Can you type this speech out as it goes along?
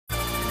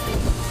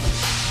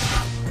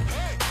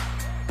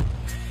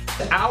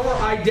our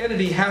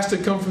identity has to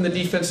come from the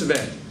defensive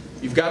end.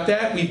 You've got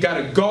that. We've got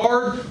to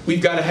guard.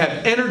 We've got to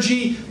have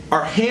energy.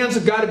 Our hands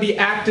have got to be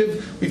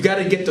active. We've got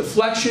to get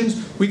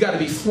deflections. We've got to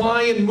be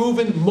flying,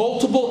 moving,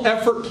 multiple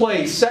effort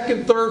plays,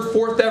 second, third,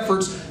 fourth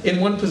efforts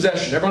in one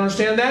possession. Everyone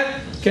understand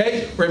that?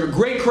 Okay? We're going to have a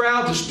great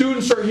crowd. The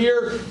students are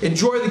here.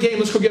 Enjoy the game.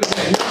 Let's go get a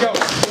win. Here we go.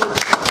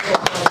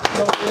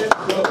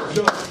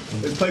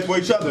 Let's play for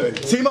each other.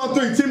 Team on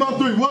three. Team on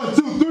three. 1,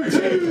 2, 3.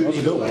 That was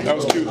a good one. That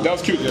was cute. That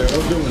was cute. Yeah, that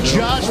was good one.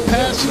 Josh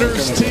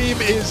Pastner's team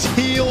is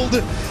healed,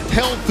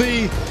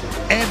 healthy,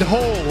 and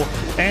whole.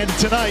 And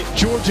tonight,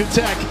 Georgia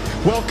Tech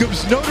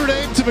welcomes Notre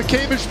Dame to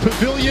McCamish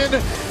Pavilion,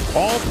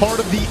 all part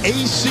of the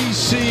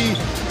ACC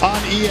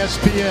on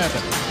ESPN.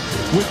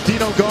 With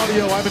Dino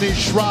Gaudio, I'm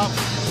Anish Shroff.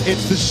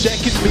 It's the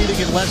second meeting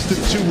in less than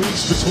 2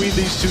 weeks between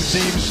these two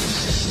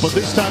teams. But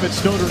this time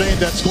it's Notre Dame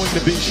that's going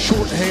to be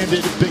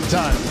shorthanded big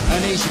time.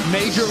 And these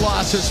major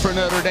losses for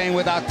Notre Dame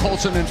without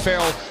Colson and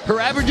Farrell. Her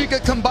averaging a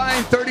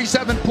combined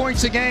 37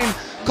 points a game.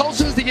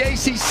 Colson's the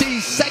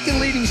ACC's second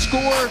leading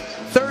scorer,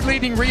 third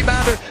leading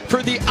rebounder.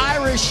 For the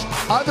Irish,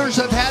 others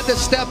have had to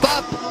step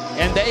up,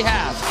 and they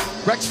have.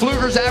 Rex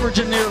Pfluger's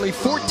averaging nearly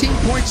 14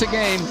 points a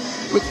game.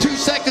 With 2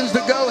 seconds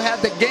to go,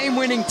 had the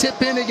game-winning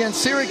tip-in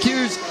against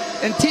Syracuse.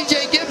 And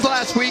TJ Gibbs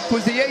last week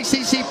was the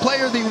ACC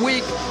Player of the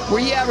Week, where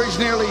he averaged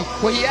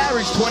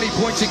 20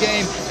 points a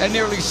game and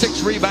nearly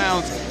 6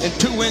 rebounds in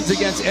 2 wins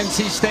against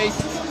NC State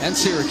and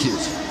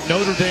Syracuse.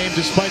 Notre Dame,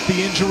 despite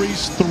the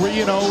injuries,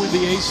 3-0 in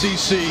the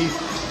ACC.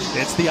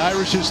 It's the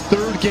Irish's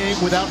 3rd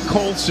game without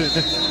Colson,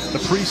 the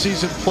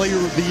preseason Player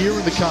of the Year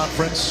in the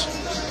conference.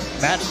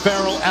 Matt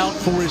Farrell out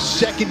for his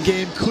 2nd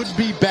game, could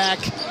be back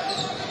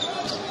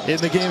in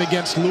the game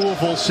against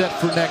Louisville set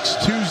for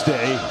next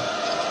Tuesday.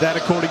 That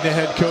according to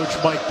head coach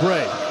Mike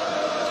Bray.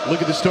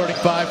 Look at the starting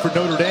 5 for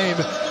Notre Dame.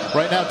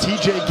 Right now,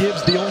 TJ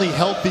Gibbs, the only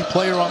healthy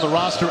player on the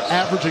roster,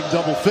 averaging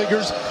double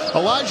figures.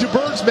 Elijah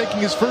Burns making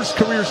his first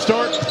career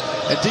start.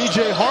 And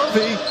DJ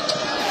Harvey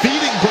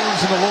feeding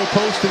Burns in the low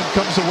post and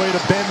comes away to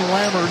Ben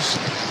Lammers.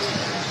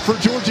 For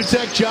Georgia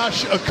Tech,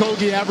 Josh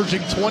Okogie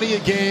averaging 20 a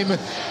game.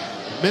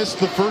 Missed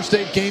the first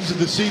 8 games of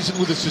the season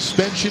with a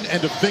suspension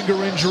and a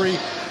finger injury.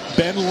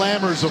 Ben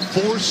Lammers, a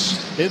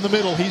force in the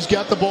middle. He's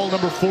got the ball,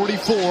 number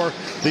 44.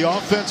 The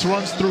offense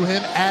runs through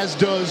him, as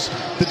does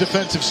the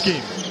defensive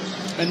scheme.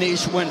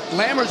 Anish, when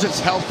Lammers is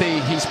healthy,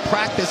 he's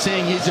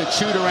practicing, he's at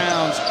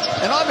shoot-arounds,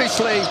 and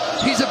obviously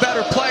he's a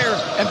better player,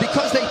 and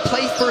because they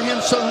play for him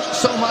so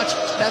much,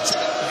 that's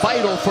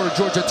vital for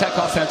Georgia Tech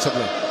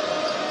offensively.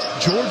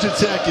 Georgia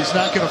Tech is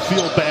not going to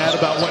feel bad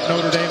about what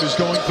Notre Dame is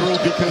going through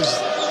because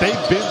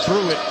they've been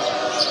through it.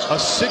 A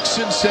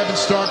 6-7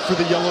 start for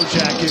the Yellow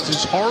Jackets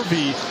as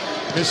Harvey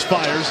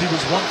misfires. He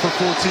was 1 for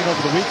 14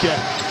 over the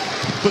weekend.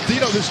 But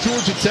Dino, this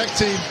Georgia Tech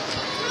team,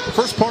 the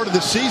first part of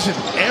the season,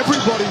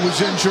 everybody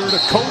was injured.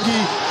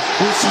 Okogie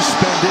was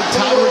suspended.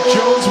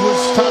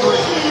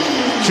 Todrick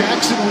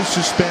Jackson was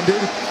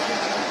suspended.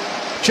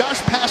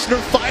 Josh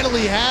Pastner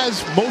finally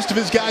has most of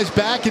his guys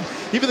back, and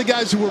even the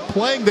guys who were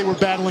playing, they were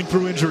battling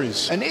through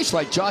injuries. And it's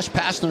like Josh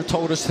Pastner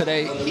told us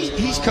today,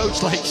 he's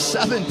coached like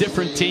 7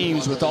 different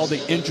teams with all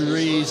the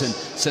injuries and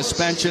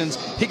suspensions.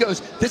 He goes,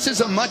 this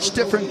is a much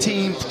different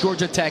team,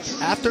 Georgia Tech,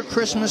 after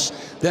Christmas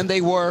than they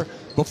were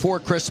before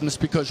Christmas,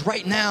 because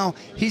right now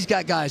he's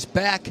got guys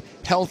back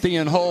healthy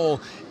and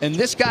whole. And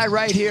this guy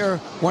right here,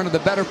 one of the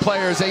better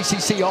players,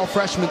 ACC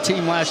all-freshman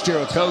team last year,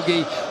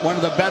 Okogie, one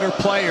of the better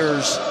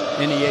players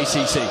in the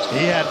ACC.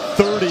 He had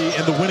 30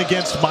 in the win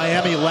against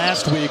Miami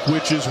last week,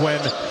 which is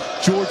when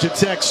Georgia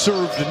Tech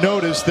served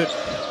notice that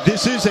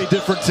this is a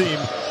different team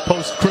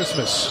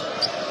post-Christmas.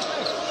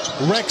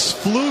 Rex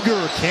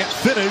Pfluger can't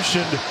finish,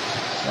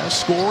 and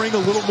scoring a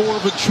little more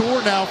of a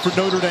chore now for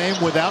Notre Dame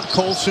without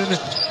Colson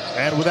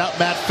and without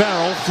Matt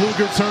Farrell.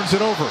 Pfluger turns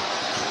it over.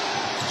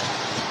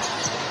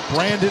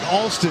 Brandon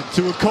Alston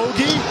to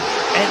Okogie,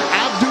 and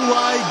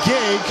Abdoulaye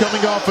Gay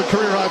coming off a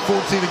career-high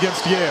 14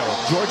 against Yale.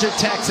 Georgia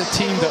Tech's a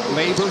team that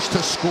labors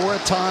to score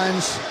at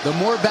times. The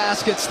more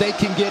baskets they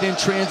can get in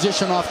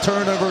transition off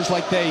turnovers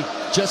like they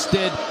just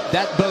did,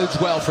 that bodes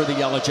well for the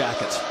Yellow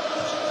Jackets.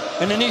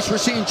 And Anish, we're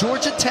seeing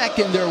Georgia Tech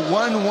in their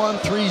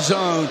 1-1-3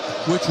 zone,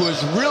 which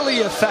was really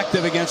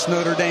effective against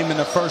Notre Dame in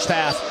the first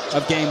half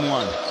of game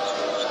 1.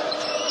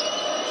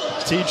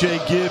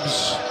 TJ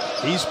Gibbs,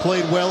 he's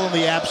played well in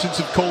the absence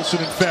of Colson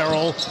and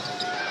Farrell.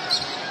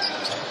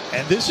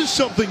 And this is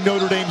something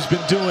Notre Dame's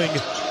been doing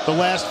the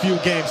last few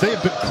games. They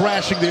have been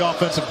crashing the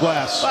offensive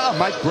glass. Well,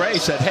 Mike Bray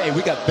said, hey,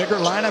 we got bigger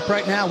lineup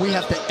right now. We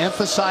have to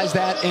emphasize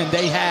that, and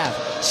they have.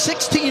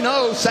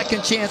 16-0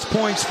 second chance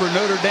points for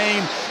Notre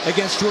Dame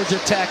against Georgia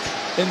Tech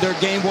in their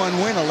game 1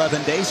 win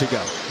 11 days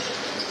ago.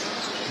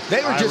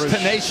 They were just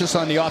tenacious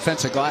on the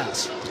offensive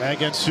glass.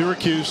 Against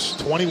Syracuse,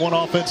 21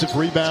 offensive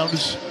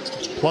rebounds,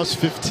 plus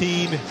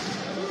 15.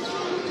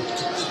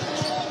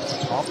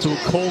 Off to a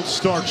cold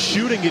start,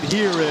 shooting it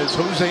here as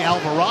Jose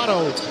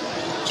Alvarado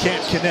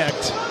can't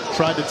connect.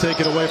 Tried to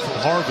take it away from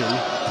Harvey.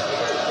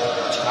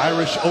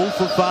 Irish 0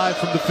 for 5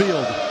 from the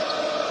field.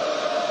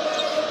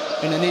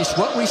 And Anish,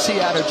 what we see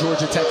out of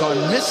Georgia Tech on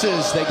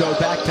misses, they go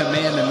back to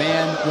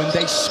man-to-man. When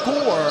they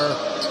score,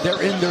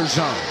 they're in their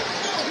zone.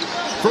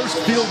 First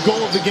field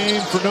goal of the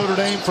game for Notre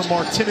Dame from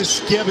Martinis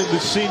Gebin, the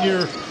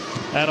senior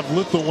out of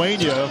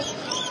Lithuania.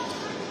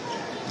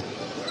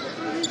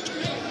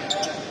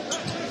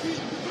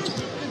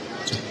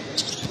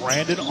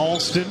 Brandon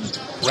Alston,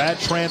 grad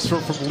transfer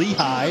from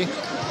Lehigh.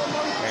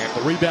 And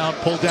the rebound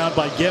pulled down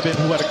by Gebin,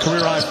 who had a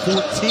career-high 14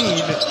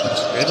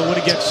 in the win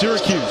against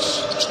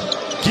Syracuse.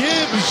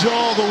 Gibbs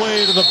all the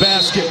way to the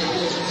basket.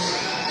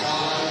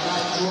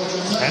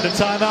 And a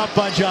timeout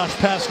by Josh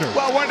Pastner.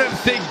 Well, one of the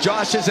things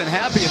Josh isn't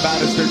happy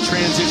about is their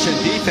transition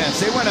defense.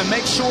 They want to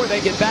make sure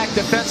they get back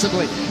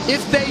defensively.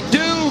 If they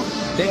do,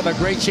 they have a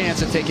great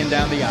chance of taking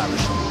down the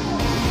Irish.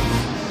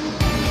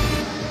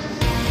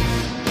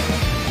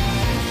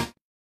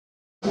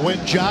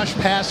 When Josh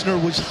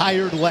Pastner was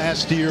hired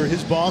last year,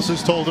 his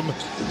bosses told him,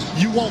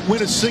 you won't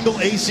win a single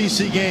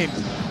ACC game.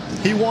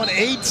 He won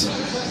 8,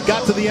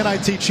 got to the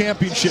NIT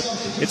championship.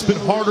 It's been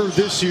harder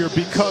this year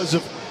because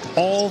of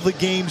all the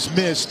games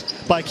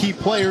missed by key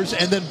players.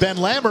 And then Ben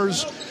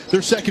Lammers,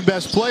 their second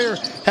best player,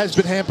 has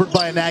been hampered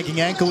by a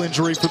nagging ankle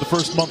injury for the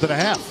first month and a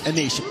half.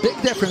 Anish,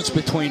 big difference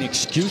between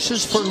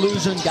excuses for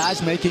losing,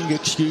 guys making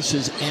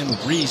excuses, and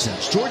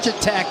reasons. Georgia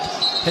Tech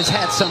has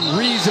had some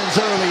reasons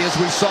early, as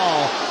we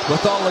saw,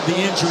 with all of the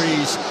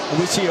injuries. And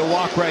we see a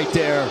walk right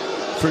there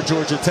for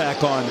Georgia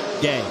Tech on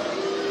game.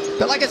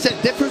 But like I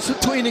said, difference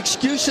between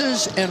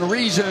excuses and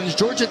reasons.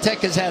 Georgia Tech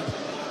has had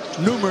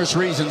numerous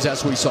reasons,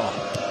 as we saw.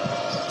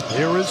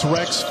 Here is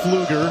Rex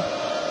Pfluger.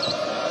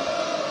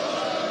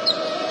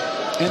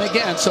 And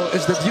again, so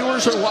as the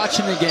viewers are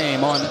watching the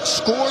game on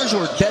scores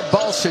or dead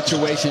ball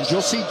situations,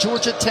 you'll see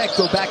Georgia Tech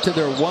go back to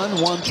their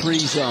 1-1-3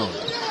 zone.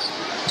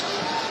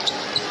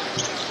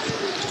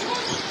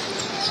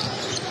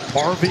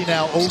 Harvey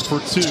now 0 for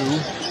 2.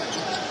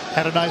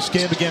 Had a nice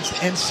game against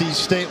NC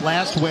State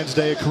last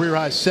Wednesday, a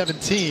career-high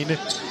 17.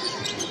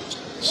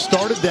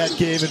 Started that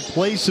game in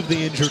place of the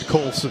injured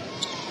Colson.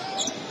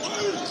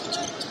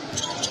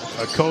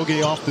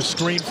 Okogie off the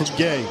screen from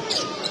Gay.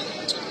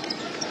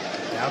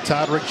 Now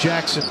Todrick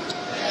Jackson.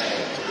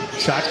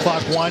 Shot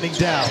clock winding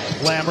down.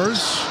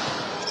 Lammers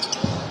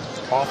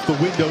off the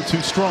window,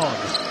 too strong.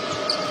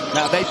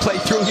 Now they play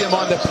through him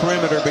on the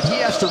perimeter, but he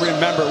has to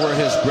remember where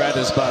his bread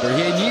is buttered.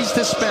 He needs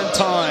to spend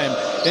time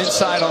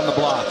inside on the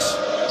blocks.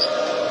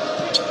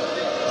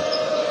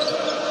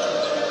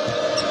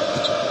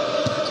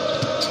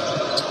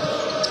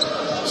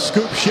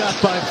 Scoop shot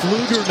by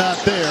Pfluger,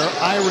 not there.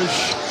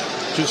 Irish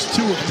just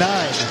 2 of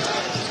 9.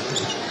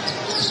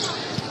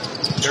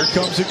 Here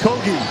comes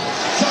Okogie.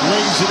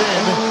 Lays it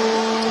in.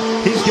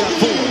 He's got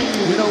 4.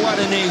 You know what,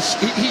 Anish?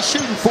 He's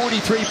shooting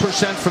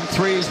 43% from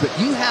threes, but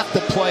you have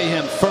to play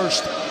him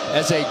first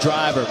as a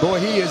driver. Boy,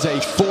 he is a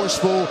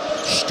forceful,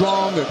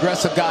 strong,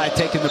 aggressive guy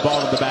taking the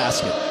ball to the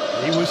basket.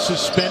 He was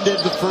suspended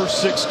the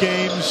first 6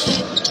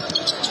 games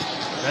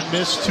and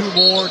missed 2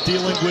 more,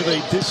 dealing with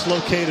a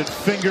dislocated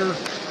finger.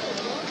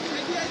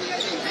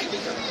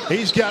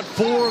 He's got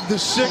 4 of the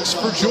 6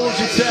 for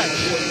Georgia Tech.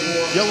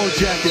 Yellow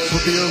Jackets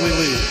with the early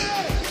lead.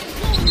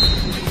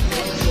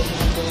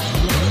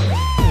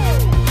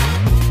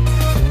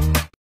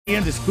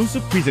 ESPN's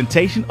exclusive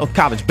presentation of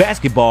college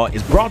basketball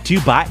is brought to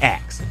you by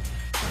Axe.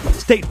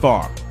 State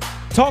Farm.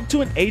 Talk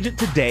to an agent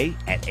today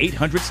at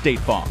 800 State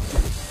Farm.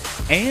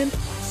 And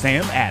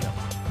Sam Adams.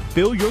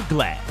 Fill your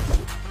glass.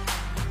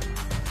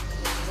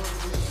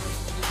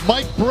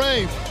 Mike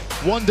Bray,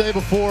 one day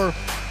before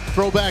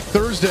Throwback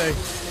Thursday.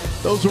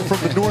 Those were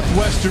from the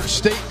Northwestern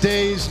State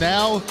days.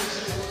 Now,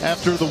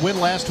 after the win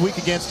last week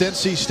against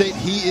NC State,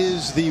 he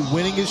is the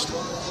winningest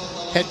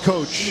head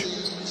coach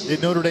in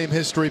Notre Dame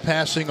history,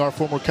 passing our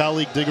former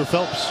colleague Digger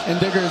Phelps. And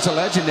Digger is a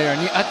legend there.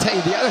 And I tell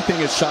you, the other thing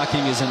that's shocking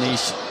is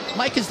Anish.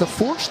 Mike is the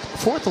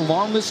fourth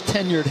longest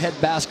tenured head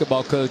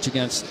basketball coach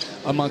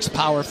amongst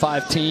Power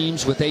 5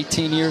 teams with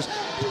 18 years.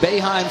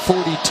 Boeheim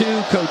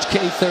 42, Coach K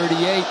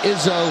 38,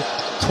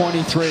 Izzo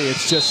 23.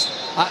 It's just,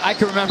 I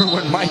can remember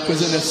when Mike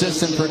was an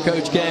assistant for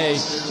Coach K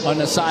on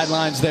the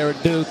sidelines there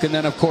at Duke, and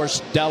then of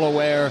course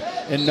Delaware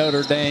and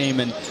Notre Dame.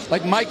 And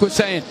like Mike was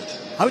saying,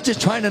 I was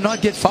just trying to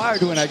not get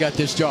fired when I got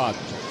this job.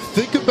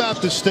 Think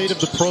about the state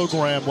of the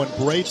program when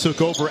Bray took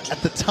over.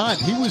 At the time,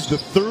 he was the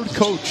 3rd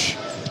coach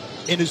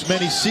in as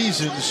many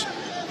seasons,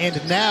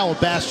 and now a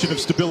bastion of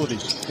stability.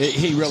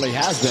 He really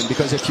has been,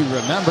 because if you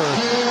remember,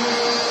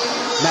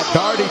 Matt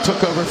Doherty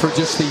took over for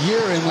just a year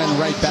and went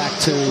right back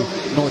to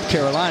North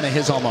Carolina,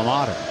 his alma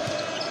mater.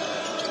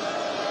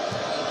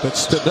 But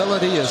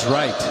stability is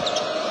right.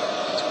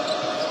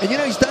 And you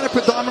know, he's done it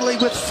predominantly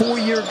with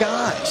 4-year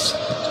guys.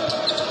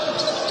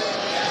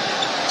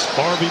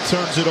 Harvey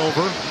turns it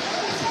over.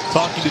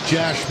 Talking to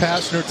Josh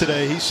Pastner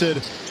today, he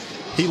said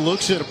he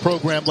looks at a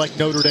program like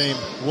Notre Dame,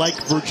 like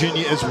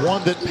Virginia, as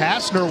one that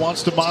Pastner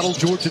wants to model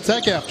Georgia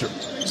Tech after.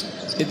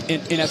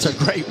 And it's a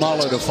great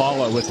model to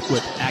follow with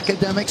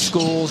academic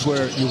schools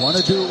where you want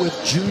to do it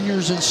with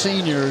juniors and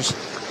seniors.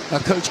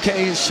 Coach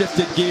K has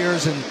shifted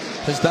gears, and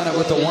has done it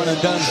with the one and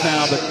dones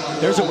now, but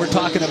there's what we're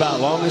talking about,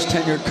 longest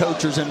tenured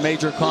coaches in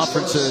major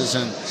conferences.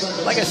 And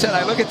like I said,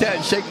 I look at that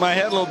and shake my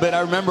head a little bit.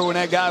 I remember when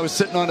that guy was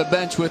sitting on the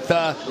bench with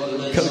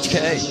Coach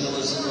K.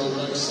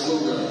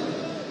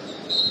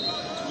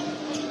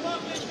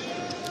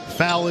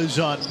 Foul is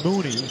on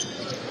Mooney,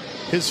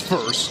 his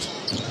first.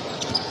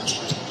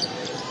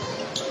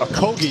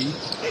 Okogie.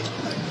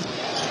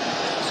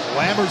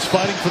 Lammers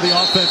fighting for the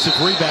offensive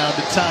rebound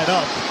and tied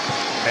up.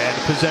 And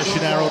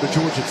possession arrow to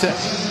Georgia Tech.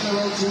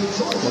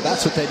 Well,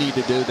 that's what they need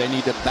to do. They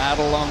need to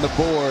battle on the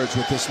boards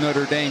with this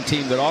Notre Dame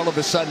team that all of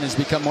a sudden has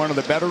become one of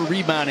the better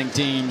rebounding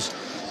teams,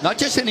 not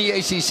just in the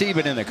ACC,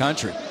 but in the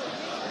country.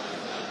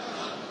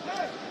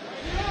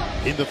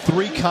 In the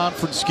 3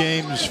 conference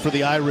games for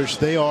the Irish,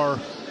 they are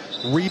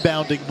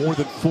rebounding more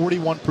than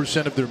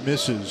 41% of their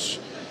misses.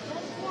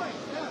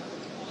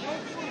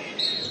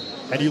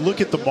 And you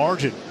look at the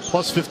margin,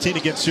 plus 15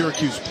 against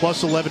Syracuse,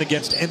 plus 11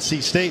 against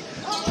NC State,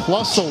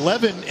 plus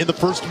 11 in the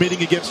first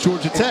meeting against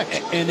Georgia Tech.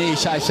 And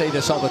Ish, I say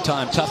this all the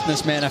time,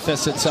 toughness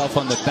manifests itself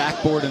on the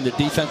backboard and the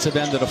defensive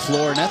end of the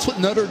floor, and that's what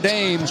Notre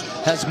Dame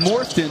has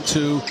morphed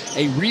into,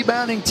 a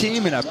rebounding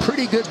team and a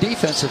pretty good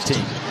defensive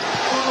team.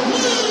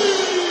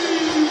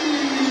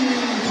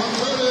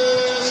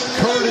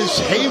 Curtis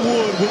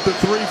Haywood with the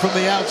 3 from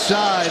the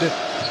outside.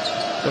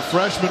 The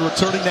freshman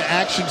returning to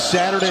action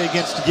Saturday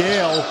against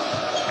Yale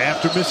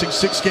after missing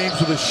 6 games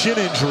with a shin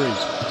injury.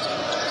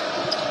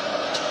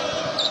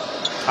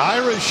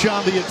 Irish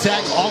on the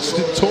attack,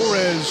 Austin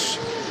Torres,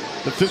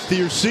 the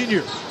 5th-year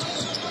senior.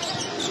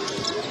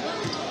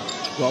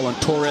 Well, when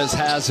Torres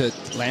has it,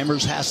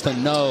 Lammers has to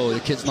know the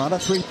kid's not a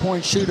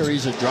three-point shooter,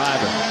 he's a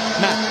driver.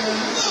 Now,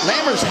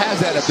 Lammers has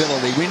that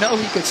ability. We know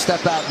he could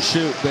step out and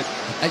shoot, but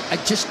I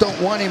just don't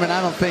want him, and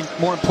I don't think,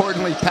 more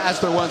importantly,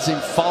 Pastor wants him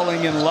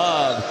falling in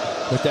love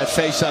with that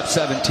face-up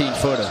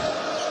 17-footer.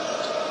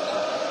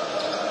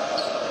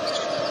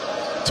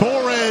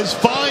 Torres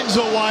finds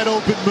a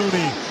wide-open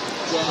Mooney.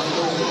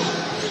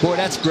 Boy,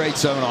 that's great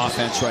zone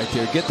offense right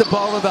there. Get the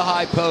ball to the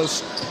high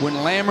post. When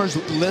Lammers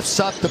lifts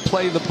up to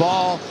play the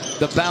ball,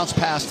 the bounce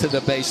pass to the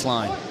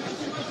baseline.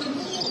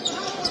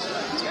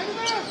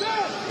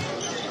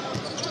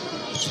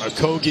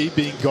 Okogie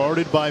being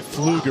guarded by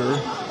Pfluger.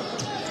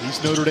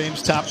 He's Notre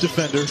Dame's top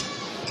defender.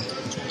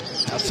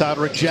 Outside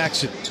Rick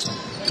Jackson.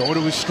 Going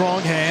to his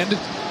strong hand.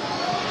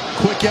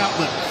 Quick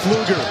outlet.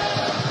 Pfluger.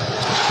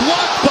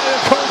 Blocked by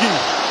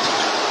Okogie.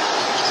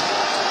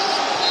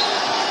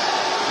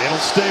 It'll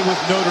stay with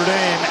Notre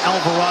Dame.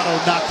 Alvarado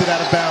knocked it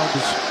out of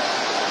bounds.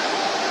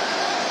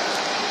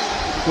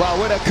 Well,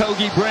 what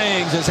Okogie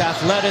brings is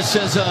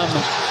athleticism,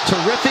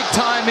 terrific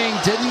timing,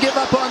 didn't give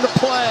up on the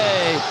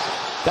play.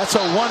 That's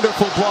a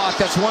wonderful block.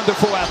 That's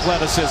wonderful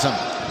athleticism.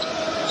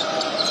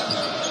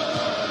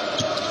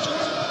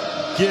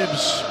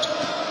 Gibbs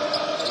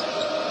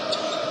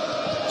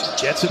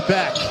gets it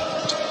back.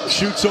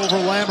 Shoots over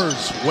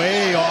Lammers.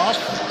 Way off.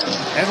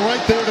 And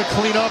right there to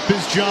clean up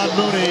is John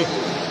Mooney,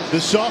 the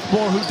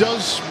sophomore who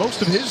does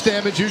most of his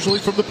damage usually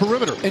from the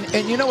perimeter.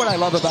 And you know what I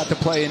love about the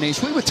play,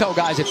 Anish? We would tell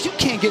guys, if you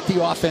can't get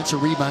the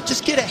offensive rebound,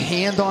 just get a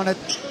hand on it.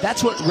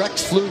 That's what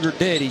Rex Pfluger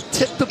did. He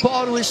tipped the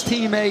ball to his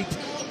teammate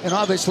and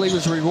obviously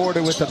was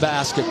rewarded with the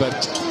basket.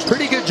 But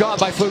pretty good job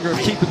by Pfluger of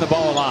keeping the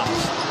ball alive.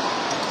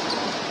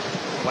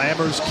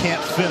 Lammers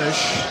can't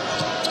finish.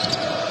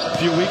 A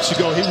few weeks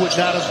ago, he would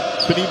not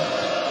have been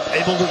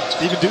able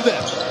to even do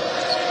that.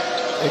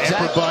 Exactly.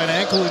 Hampered by an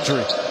ankle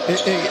injury.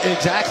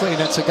 Exactly,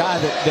 and it's a guy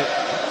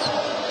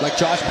that, like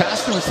Josh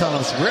Paston was telling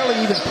us, rarely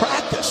even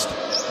practiced.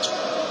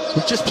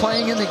 Was just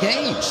playing in the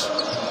games.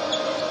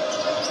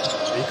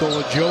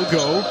 Nikola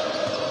Jogo.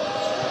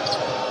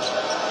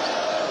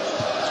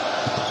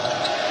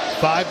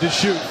 5 to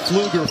shoot.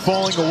 Pfluger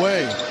falling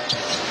away.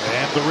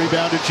 And the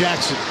rebound to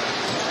Jackson.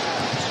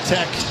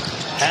 Tech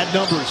had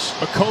numbers.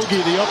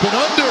 Okogie, the up and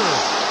under.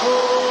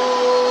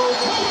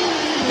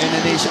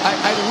 And Anish,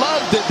 I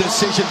love the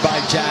decision by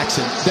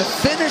Jackson. The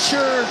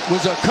finisher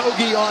was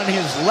Okogie on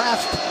his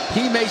left.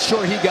 He made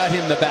sure he got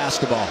him the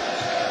basketball.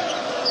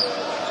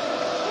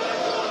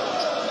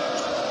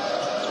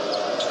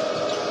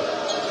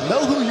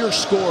 Know who your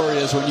scorer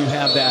is when you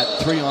have that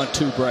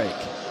 3-on-2 break.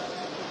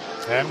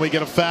 And we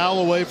get a foul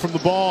away from the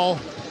ball.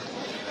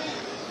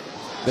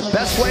 The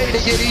best way to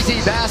get easy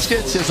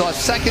baskets is on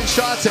second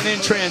shots and in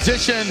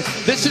transition.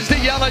 This is the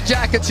Yellow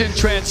Jackets in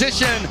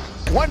transition.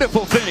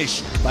 Wonderful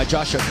finish by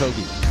Josh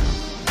Okogie.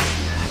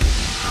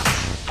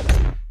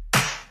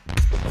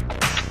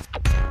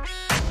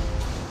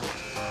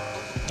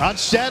 On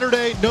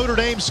Saturday, Notre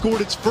Dame scored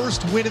its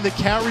first win in the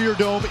Carrier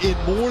Dome in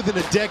more than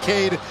a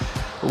decade.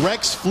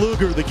 Rex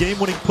Pfluger, the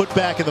game-winning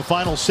putback in the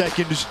final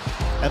seconds,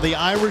 and the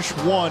Irish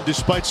won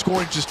despite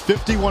scoring just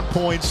 51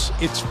 points,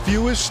 its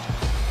fewest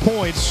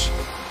points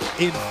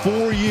in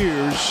 4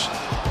 years.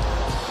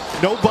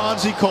 No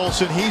Bonzie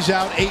Colson, he's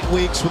out 8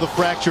 weeks with a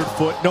fractured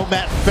foot. No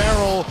Matt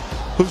Farrell,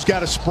 who's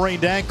got a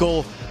sprained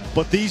ankle.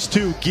 But these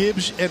two,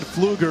 Gibbs and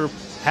Pfluger,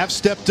 have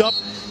stepped up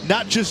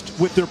not just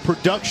with their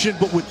production,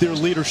 but with their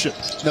leadership.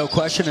 No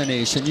question,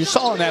 Anish. And you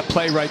saw in that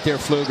play right there,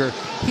 Pfluger,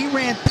 he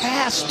ran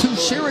past two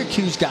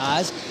Syracuse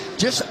guys,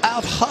 just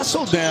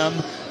out-hustled them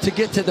to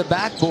get to the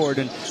backboard.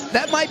 And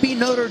that might be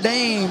Notre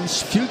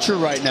Dame's future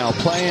right now,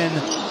 playing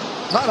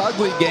not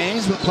ugly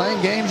games, but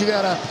playing games you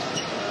got to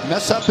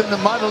mess up in the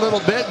mud a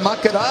little bit,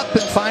 muck it up,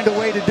 and find a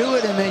way to do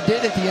it. And they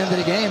did at the end of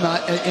the game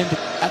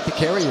at the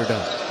Carrier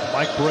Dome.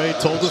 Mike Bray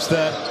told us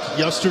that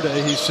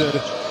yesterday. He said,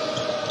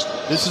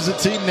 this is a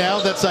team now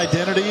that's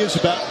identity is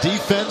about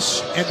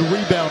defense and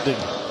rebounding.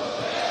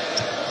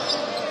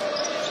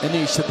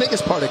 Anish, the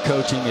biggest part of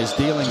coaching is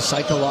dealing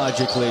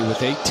psychologically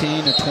with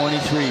 18 and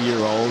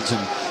 23-year-olds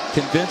and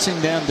convincing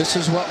them this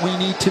is what we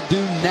need to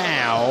do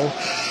now.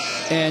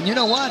 And you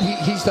know what?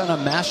 He's done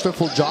a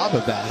masterful job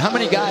of that. How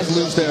many guys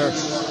lose their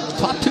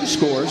top two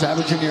scorers,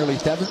 averaging nearly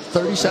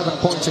 37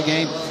 points a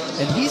game?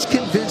 And he's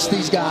convinced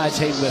these guys,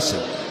 hey,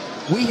 listen,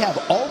 we have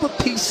all the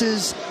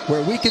pieces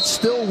where we could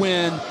still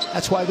win.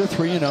 That's why they're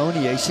 3-0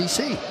 in the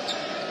ACC.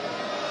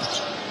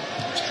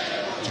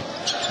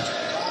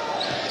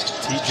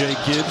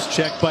 TJ Gibbs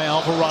checked by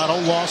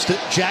Alvarado, lost it.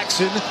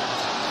 Jackson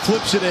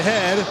flips it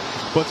ahead,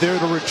 but there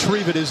to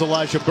retrieve it is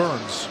Elijah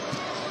Burns.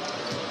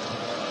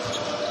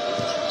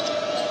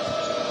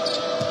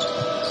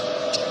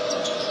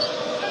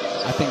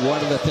 I think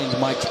one of the things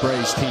Mike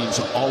Bray's teams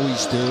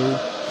always do,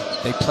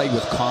 they play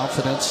with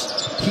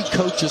confidence. He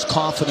coaches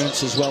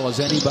confidence as well as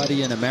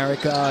anybody in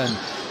America. And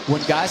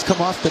when guys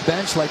come off the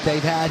bench like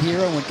they've had here,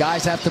 and when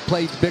guys have to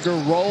play bigger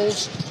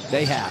roles,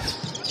 they have.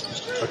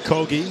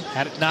 Okogie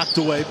had it knocked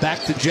away,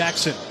 back to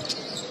Jackson.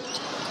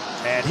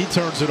 And he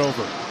turns it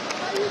over.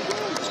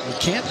 You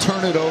can't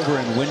turn it over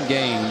and win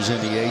games in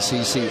the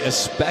ACC,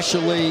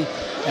 especially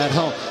at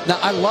home. Now,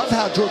 I love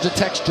how Georgia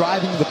Tech's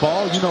driving the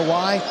ball. You know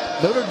why?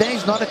 Notre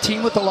Dame's not a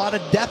team with a lot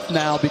of depth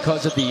now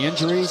because of the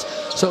injuries.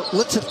 So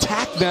let's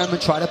attack them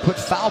and try to put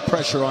foul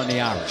pressure on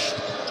the Irish.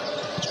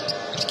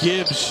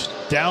 Gibbs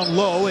down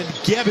low, and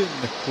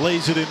Gebben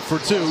lays it in for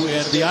two,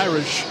 and the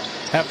Irish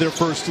have their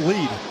first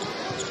lead.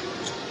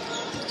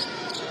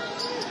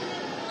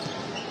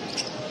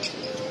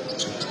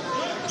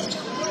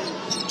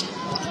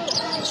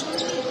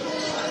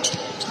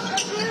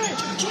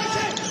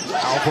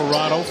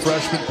 Alvarado,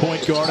 freshman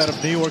point guard out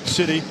of New York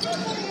City.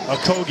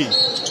 Okogie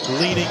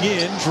leaning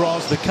in,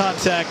 draws the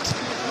contact,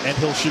 and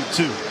he'll shoot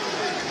two.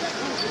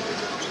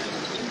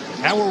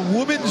 Our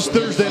Women's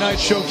Thursday Night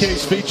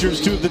Showcase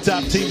features two of the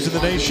top teams in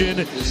the nation.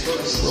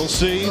 We'll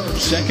see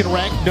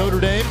second-ranked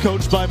Notre Dame,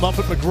 coached by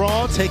Muffet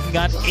McGraw, taking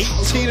on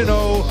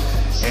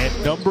 18-0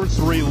 and number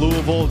 3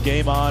 Louisville.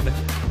 Game on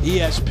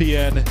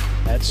ESPN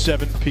at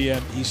 7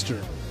 p.m.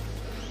 Eastern.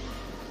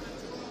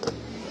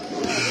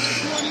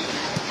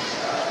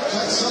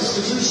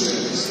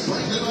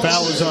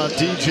 Foul is on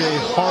DJ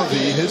Harvey,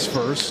 his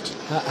first.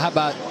 How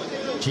about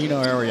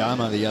Gino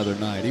Ariama the other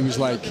night? He was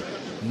like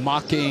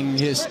mocking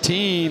his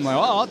team. Like,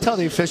 well, I'll tell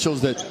the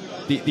officials that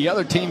the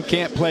other team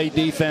can't play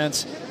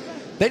defense.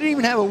 They didn't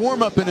even have a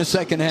warm-up in the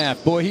second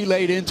half. Boy, he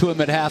laid into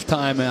him at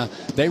halftime.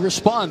 They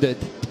responded.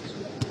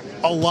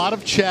 A lot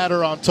of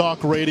chatter on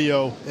talk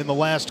radio in the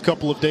last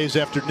couple of days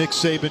after Nick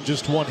Saban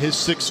just won his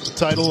 6th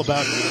title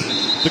about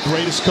the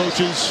greatest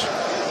coaches.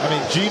 I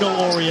mean, Gino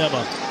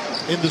Ariama.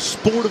 In the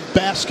sport of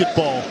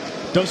basketball,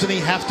 doesn't he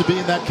have to be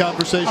in that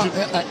conversation?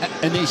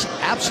 And he's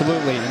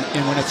absolutely.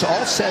 And when it's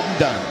all said and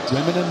done,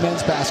 women and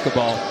men's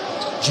basketball,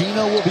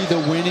 Gino will be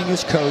the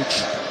winningest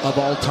coach of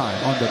all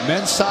time. On the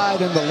men's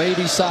side and the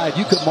ladies' side,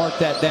 you could mark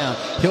that down.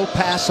 He'll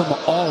pass them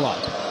all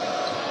up.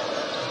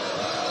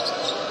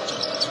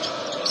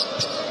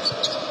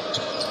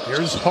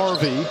 Here's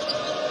Harvey.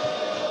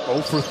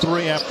 0 for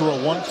 3 after a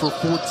 1 for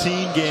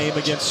 14 game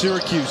against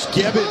Syracuse.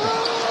 Gebben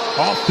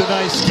off the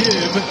nice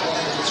give.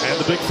 And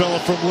the big fella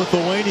from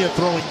Lithuania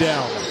throwing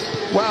down.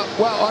 Well,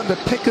 on the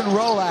pick and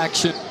roll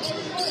action,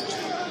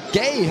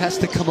 Gay has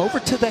to come over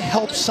to the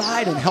help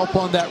side and help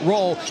on that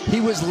roll. He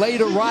was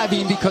late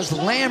arriving because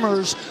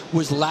Lammers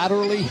was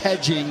laterally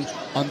hedging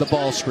on the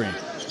ball screen.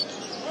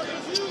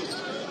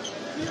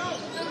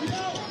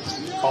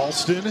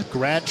 Alston,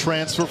 grad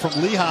transfer from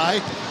Lehigh,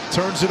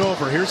 turns it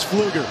over. Here's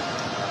Pfluger.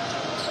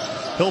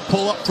 He'll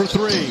pull up for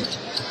 3.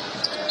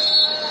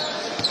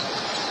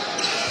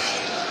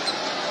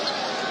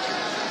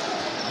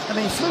 I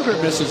mean, Pfluger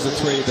misses the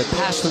 3, but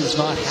Passler's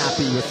not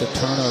happy with the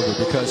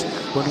turnover because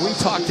when we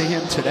talked to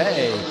him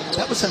today,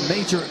 that was a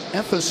major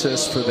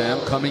emphasis for them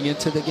coming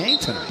into the game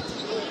tonight.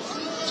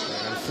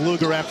 And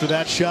Pfluger, after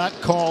that shot,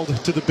 called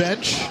to the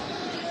bench.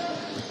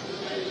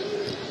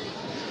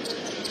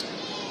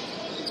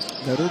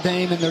 Notre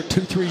Dame in their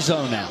 2-3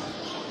 zone now.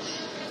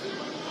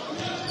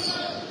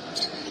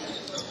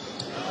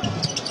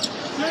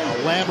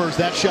 Lammers,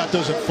 that shot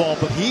doesn't fall,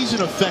 but he's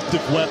an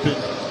effective weapon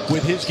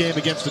with his game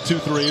against the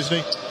 2-3,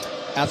 isn't he?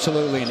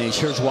 Absolutely, Anish.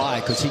 Here's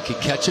why. Because he could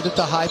catch it at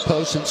the high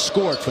post and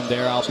score it from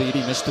there, albeit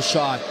he missed the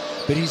shot.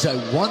 But he's a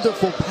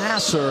wonderful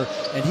passer,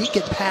 and he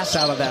can pass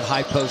out of that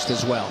high post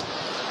as well.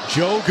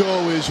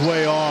 Jogo is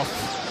way off.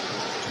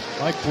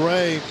 Mike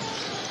Bray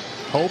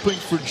hoping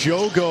for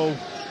Jogo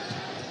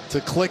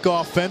to click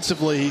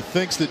offensively. He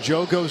thinks that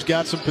Jogo's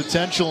got some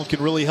potential and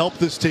can really help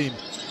this team.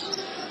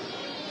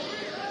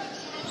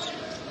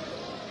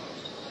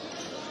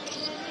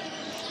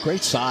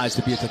 Great size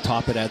to be at the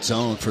top of that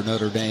zone for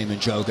Notre Dame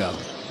and Jogo.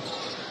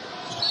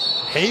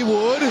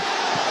 Haywood,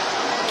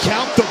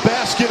 count the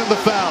basket and the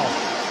foul.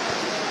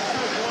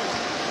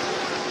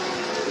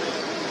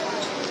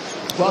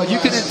 Well, you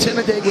can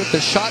intimidate with the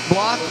shot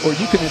block, or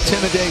you can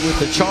intimidate with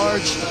the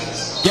charge.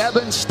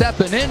 Gebben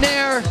stepping in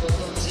there.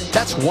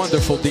 That's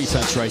wonderful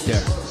defense right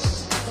there.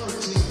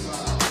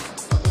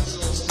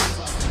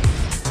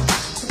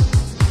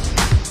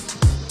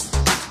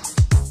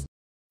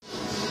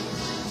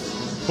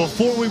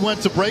 Before we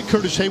went to break,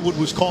 Curtis Haywood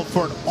was called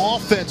for an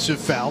offensive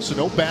foul, so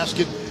no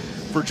basket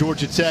for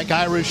Georgia Tech.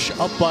 Irish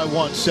up by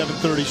 1,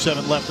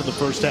 7:37 left in the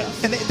first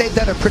half. And they've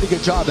done a pretty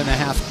good job in the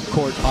half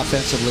court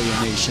offensively,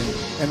 Nation.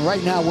 And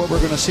right now what we're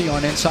going to see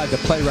on inside the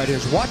play right here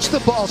is watch the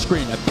ball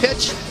screen, a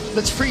pitch,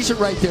 let's freeze it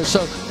right there.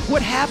 So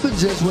what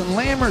happens is when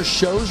Lammers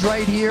shows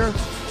right here,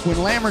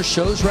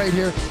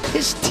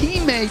 his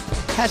teammate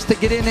has to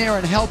get in there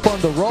and help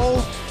on the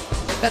roll.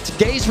 That's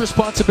Gay's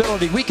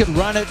responsibility. We can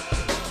run it.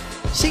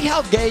 See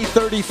how Gay,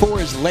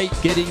 34, is late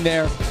getting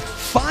there.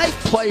 5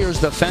 players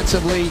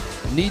defensively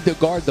need to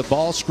guard the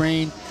ball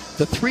screen.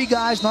 The 3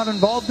 guys not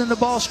involved in the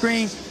ball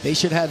screen, they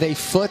should have a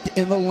foot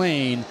in the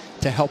lane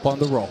to help on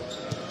the roll.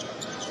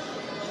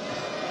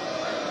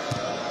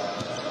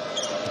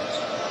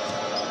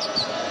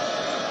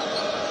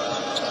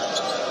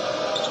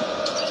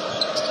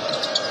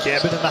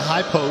 Gebben in the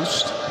high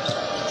post.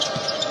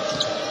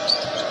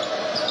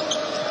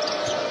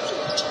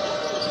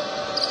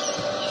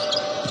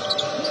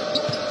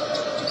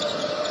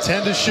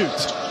 Ten to shoot.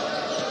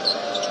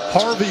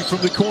 Harvey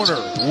from the corner,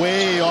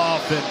 way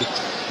off,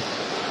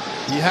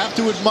 and you have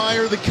to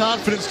admire the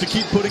confidence to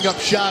keep putting up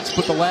shots,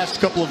 but the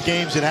last couple of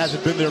games it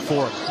hasn't been there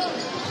for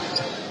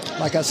him.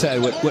 Like I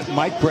said, what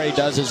Mike Bray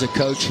does as a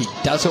coach, he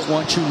doesn't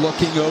want you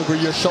looking over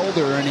your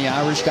shoulder, and the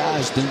Irish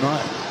guys do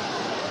not.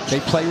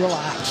 They play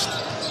relaxed.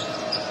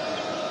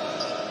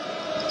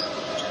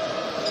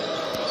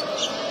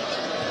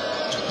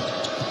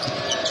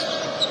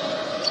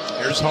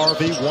 Here's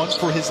Harvey, 1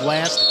 for his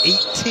last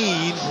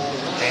 18,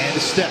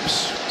 and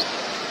steps.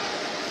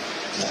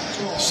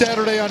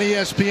 Saturday on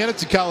ESPN,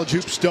 it's a college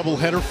hoops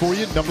doubleheader for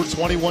you. Number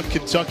 21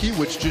 Kentucky,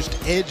 which just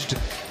edged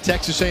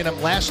Texas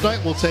A&M last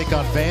night, will take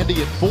on Vandy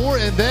at 4,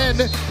 and then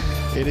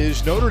it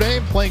is Notre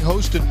Dame playing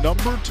host to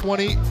number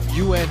 20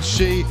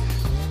 UNC.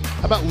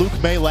 How about Luke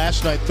May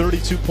last night?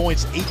 32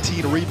 points,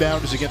 18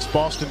 rebounds against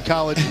Boston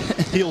College.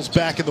 Heels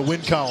back in the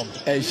win column.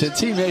 Hey, since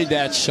he made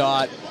that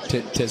shot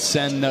to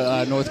send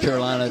North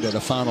Carolina to the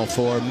Final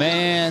Four,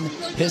 man,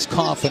 his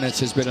confidence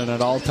has been at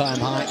an all-time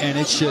high, and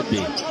it should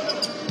be.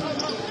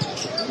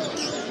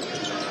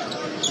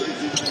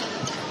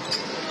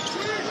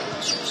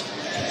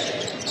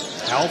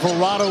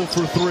 Alvarado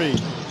for 3.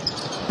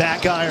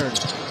 Back iron.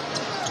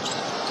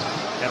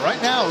 And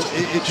right now,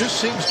 it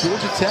just seems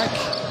Georgia Tech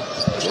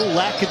a little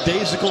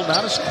lackadaisical,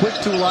 not as quick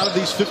to a lot of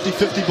these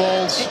 50-50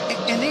 balls.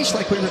 And these,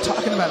 like we were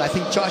talking about, I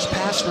think Josh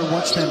Pastner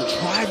wants them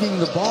driving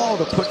the ball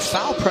to put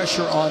foul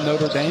pressure on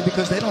Notre Dame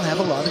because they don't have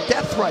a lot of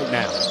depth right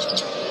now.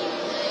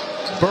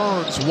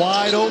 Burns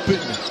wide open.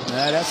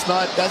 That's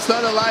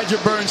not Elijah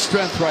Burns'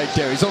 strength right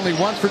there. He's only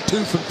 1 for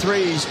 2 from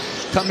threes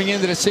coming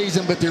into the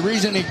season, but the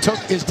reason he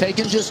is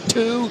taking just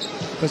 2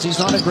 because he's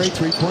not a great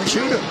three-point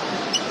shooter.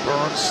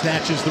 Burns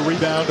snatches the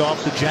rebound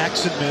off the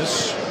Jackson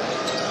miss.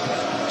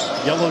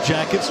 Yellow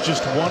Jackets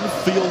just 1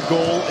 field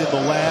goal in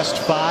the last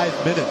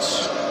 5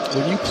 minutes.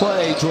 When you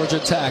play Georgia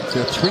Tech,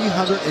 they're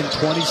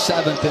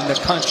 327th in the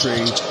country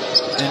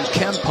in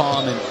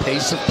KenPom and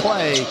pace of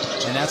play,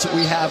 and that's what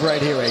we have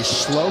right here, a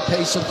slow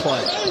pace of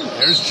play.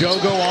 There's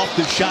Jogo off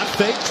the shot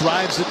fake,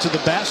 drives it to the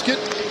basket,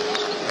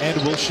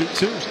 and will shoot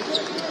 2.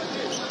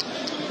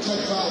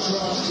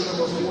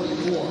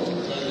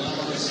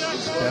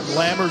 And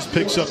Lammers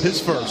picks up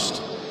his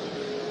first.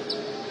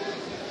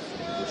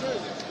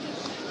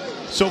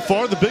 So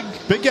far, the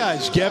big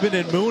guys, Gebben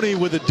and Mooney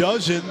with a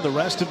dozen, the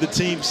rest of the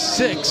team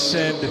 6,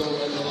 and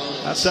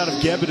outside of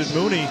Gebben and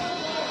Mooney,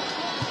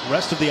 the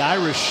rest of the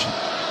Irish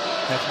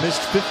have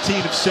missed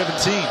 15 of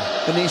 17.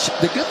 And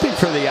the good thing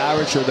for the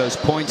Irish are those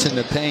points in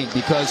the paint,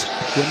 because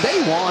when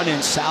they won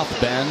in South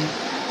Bend,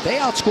 they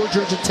outscored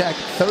Georgia Tech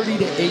 30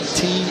 to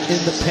 18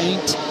 in the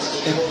paint,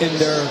 and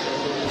they're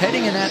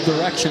heading in that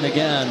direction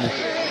again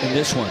in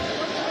this one.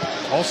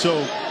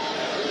 Also,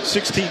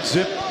 16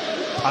 zip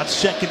on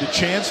second to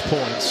chance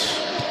points.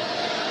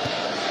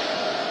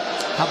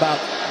 How about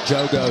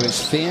Jogo? His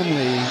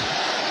family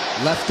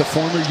left the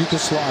former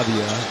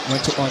Yugoslavia,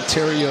 went to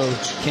Ontario,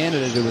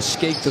 Canada to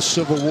escape the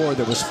civil war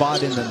that was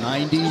fought in the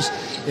 90s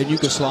in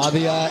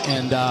Yugoslavia,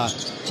 and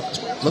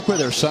look where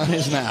their son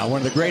is now. One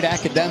of the great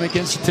academic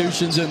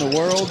institutions in the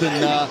world,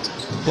 and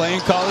playing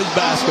college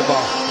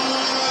basketball.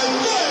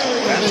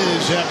 That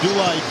is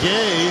Abdoulaye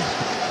Gay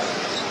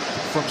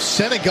from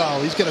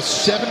Senegal. He's got a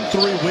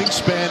 7'3"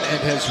 wingspan and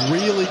has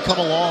really come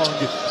along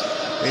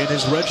in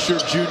his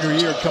redshirt junior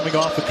year, coming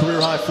off a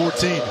career-high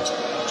 14.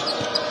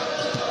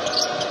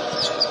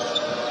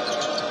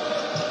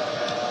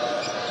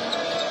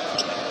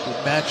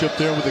 matchup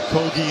there with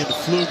Okogie and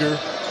Pfluger.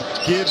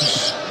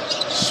 Gibbs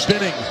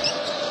spinning.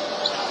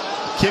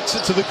 Kicks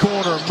it to the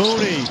corner.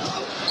 Mooney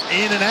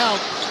in and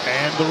out.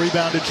 And the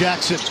rebound to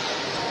Jackson.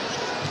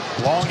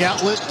 Long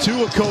outlet to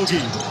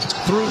Okogie.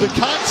 Through the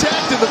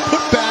contact and the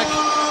putback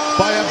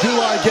by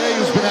Abdoulaye Gay,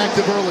 who's been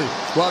active early.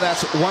 Well,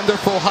 that's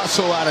wonderful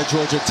hustle out of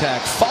Georgia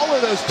Tech. Follow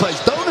those plays.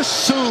 Don't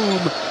assume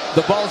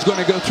the ball's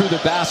going to go through the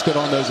basket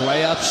on those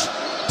layups.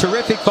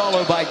 Terrific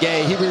follow by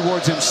Gay. He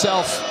rewards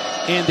himself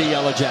and the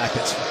Yellow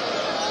Jackets.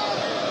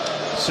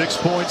 6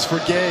 points for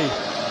Gay.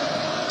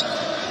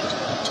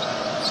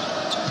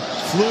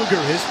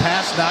 Pfluger, his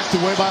pass knocked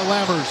away by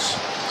Lammers.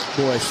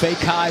 Boy, fake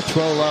high,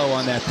 throw low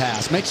on that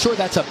pass. Make sure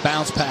that's a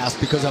bounce pass,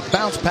 because a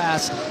bounce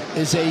pass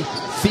is a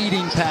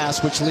feeding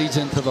pass which leads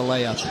into the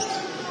layup.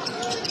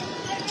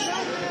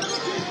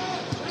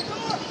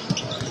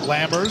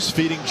 Lammers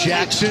feeding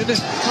Jackson. And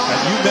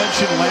you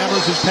mentioned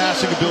Lammers'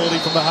 passing ability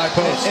from the high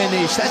post. And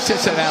that's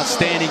just an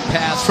outstanding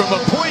pass from a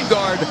point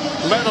guard,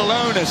 let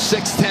alone a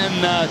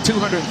 6'10",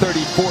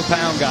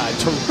 234-pound guy.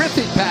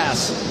 Terrific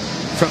pass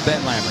from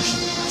Ben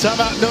Lammers.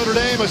 Timeout Notre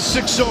Dame, a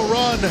 6-0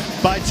 run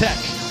by Tech.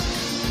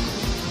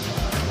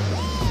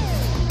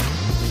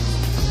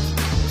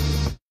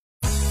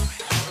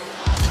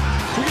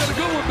 We got a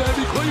good one,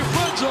 baby. Call your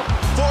friends up.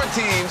 4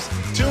 teams,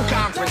 2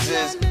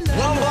 conferences,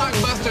 1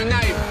 blockbuster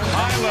night.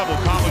 High-level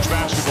college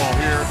basketball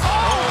here.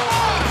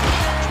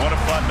 What a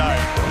fun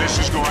night this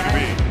is going to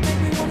be.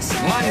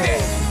 Monday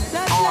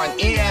on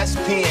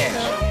ESPN.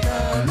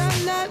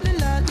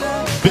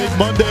 Big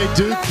Monday,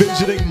 Duke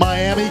visiting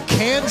Miami.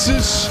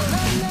 Kansas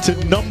to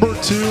number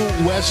 2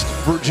 West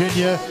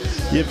Virginia.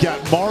 You've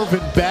got Marvin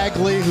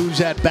Bagley, who's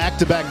had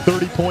back-to-back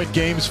 30-point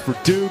games for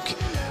Duke.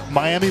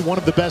 Miami, one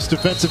of the best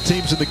defensive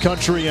teams in the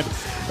country. And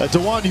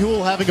DeJuan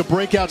Huell having a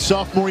breakout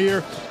sophomore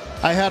year.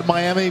 I had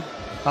Miami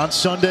on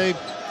Sunday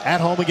at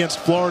home against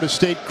Florida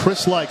State.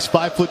 Chris Likes,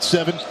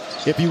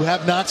 5'7". If you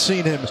have not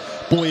seen him,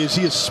 boy, is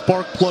he a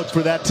spark plug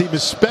for that team,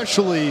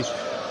 especially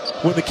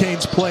when the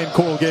Canes play in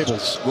Coral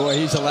Gables. Boy,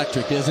 he's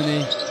electric, isn't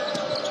he?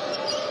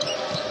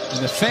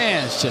 And the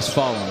fans just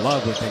fall in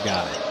love with the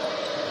guy.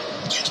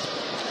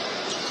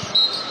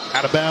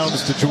 Out of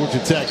bounds to Georgia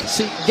Tech.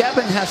 See,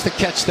 Gavin has to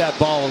catch that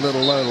ball a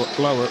little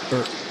lower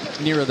or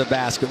nearer the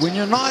basket. When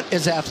you're not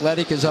as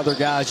athletic as other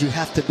guys, you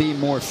have to be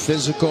more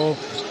physical.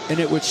 And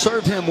it would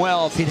serve him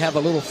well if he'd have a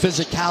little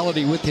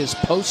physicality with his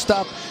post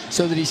up,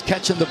 so that he's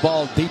catching the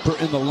ball deeper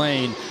in the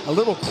lane, a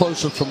little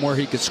closer from where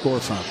he could score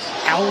from.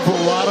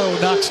 Alvarado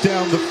knocks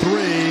down the 3.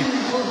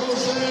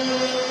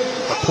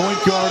 A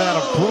point guard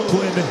out of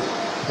Brooklyn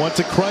went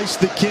to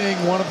Christ the King,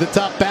 one of the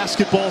top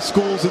basketball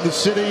schools in the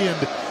city,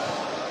 and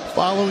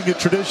following a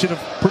tradition of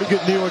pretty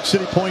good New York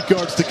City point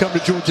guards to come to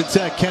Georgia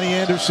Tech. Kenny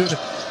Anderson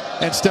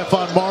and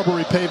Stephon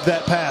Marbury paved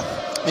that path.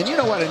 And you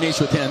know what, Anish,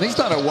 with him, he's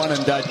not a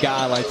one-and-done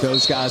guy like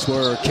those guys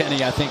were.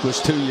 Kenny, I think,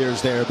 was 2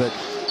 years there, but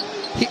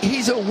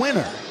he's a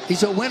winner.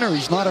 He's a winner.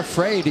 He's not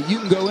afraid. You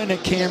can go into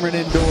Cameron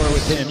Indoor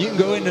with him. You can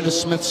go into the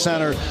Smith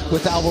Center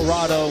with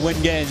Alvarado,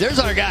 win games. There's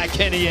our guy,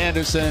 Kenny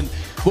Anderson.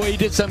 Boy, he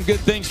did some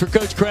good things for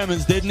Coach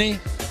Cremins, didn't he?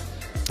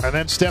 And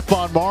then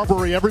Stephon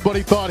Marbury.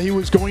 Everybody thought he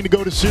was going to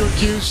go to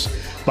Syracuse.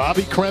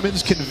 Bobby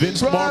Cremins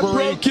convinced Marbury.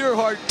 Broke your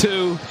heart,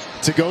 too.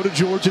 To go to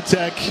Georgia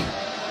Tech.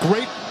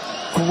 Great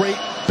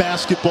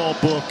basketball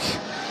book.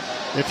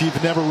 If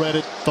you've never read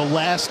it, The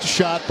Last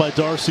Shot by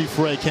Darcy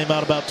Frey came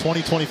out about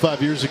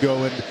 20-25 years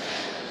ago. And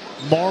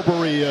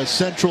Marbury, a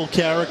central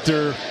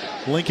character,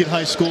 Lincoln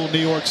High School, New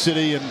York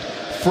City, and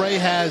Frey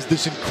has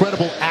this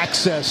incredible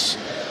access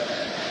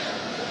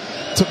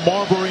to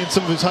Marbury and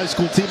some of his high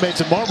school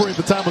teammates. And Marbury at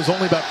the time was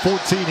only about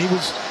 14. He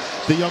was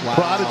the young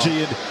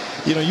prodigy. And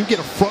you know, you get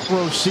a front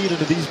row seat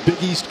into these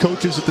Big East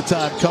coaches at the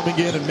time coming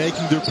in and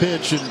making their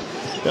pitch.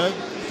 And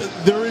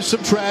there is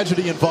some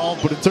tragedy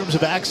involved, but in terms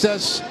of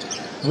access,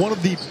 one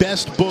of the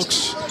best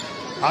books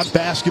on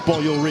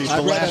basketball you'll read.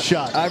 The Last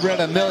Shot. I've read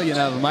a million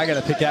of them. I got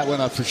to pick that one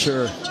up for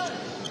sure.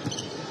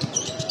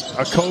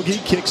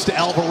 Okogie kicks to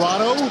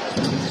Alvarado.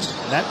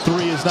 That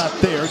 3 is not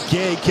there.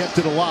 Gay kept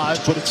it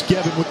alive, but it's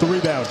Gavin with the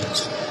rebound.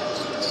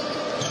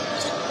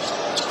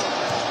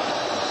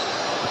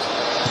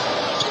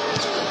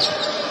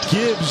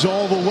 Gibbs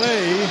all the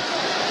way.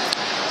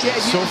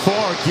 So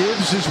far,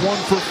 Gibbs is 1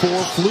 for 4.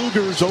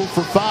 Pfluger's 0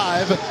 for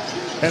 5.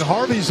 And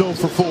Harvey's 0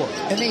 for 4.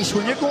 Anish,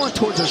 when you're going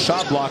towards a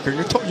shot blocker,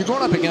 you're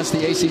going up against the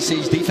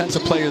ACC's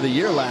Defensive Player of the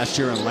Year last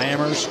year in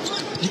Lammers.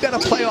 You got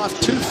to play off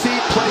 2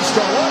 feet, play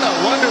strong. What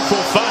a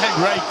wonderful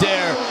find right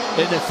there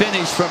in the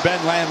finish from Ben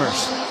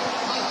Lammers.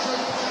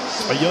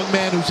 A young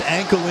man whose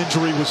ankle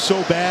injury was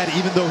so bad,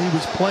 even though he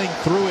was playing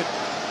through it.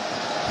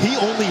 He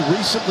only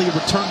recently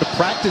returned to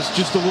practice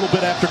just a little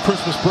bit after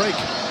Christmas break.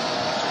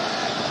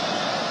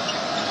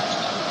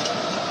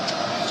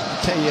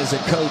 I tell you, as a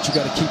coach, you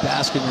got to keep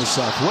asking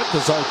yourself, what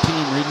does our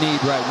team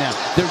need right now?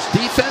 There's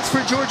defense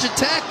for Georgia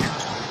Tech.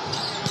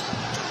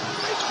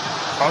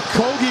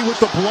 Okogie with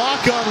the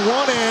block on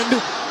one end.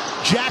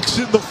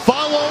 Jackson the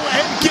follow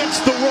and gets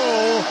the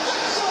roll.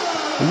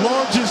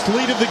 Largest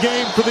lead of the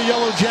game for the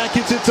Yellow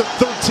Jackets. It's a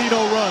 13-0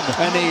 run.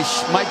 Anish,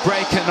 Irish. Mike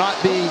Bray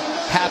cannot be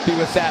happy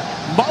with that.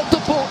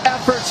 Multiple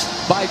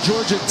efforts by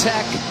Georgia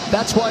Tech.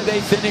 That's why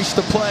they finished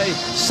the play.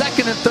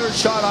 Second and third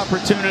shot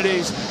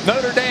opportunities.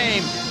 Notre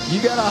Dame,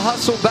 you got to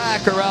hustle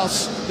back or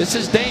else this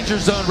is danger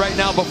zone right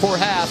now before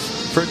half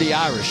for the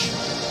Irish.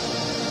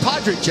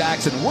 Padre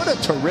Jackson, what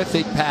a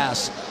terrific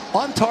pass.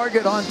 On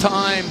target, on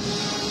time.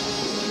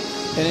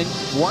 And in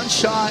one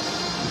shot,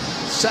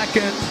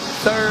 second,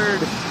 third.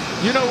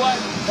 You know what?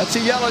 That's the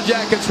Yellow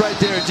Jackets right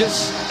there,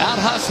 just out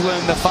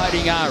hustling the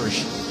Fighting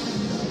Irish.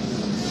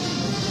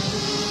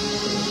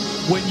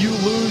 When you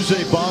lose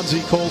a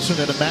Bonzie Colson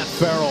and a Matt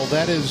Farrell,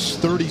 that is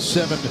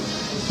 37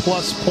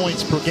 plus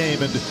points per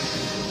game, and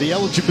the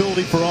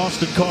eligibility for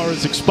Austin Carr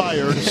has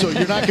expired, so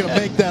you're not going to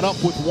make that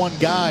up with one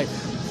guy.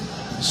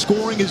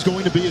 Scoring is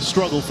going to be a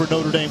struggle for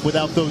Notre Dame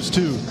without those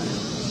two.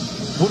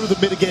 What are the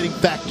mitigating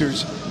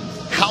factors?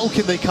 How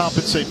can they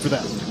compensate for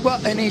that? Well,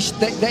 Anish,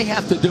 they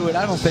have to do it,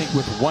 I don't think,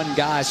 with one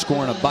guy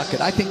scoring a bucket.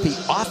 I think the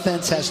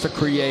offense has to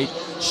create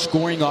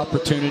scoring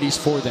opportunities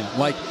for them.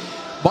 Like,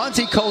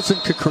 Bonzie Colson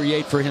could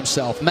create for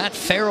himself. Matt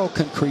Farrell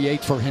can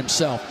create for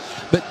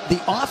himself. But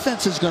the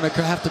offense is going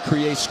to have to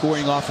create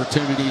scoring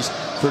opportunities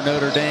for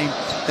Notre Dame.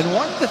 And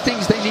one of the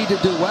things they need to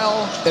do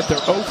well, if they're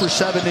 0 for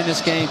 7 in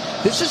this game,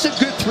 this is a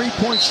good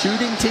three-point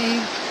shooting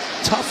team.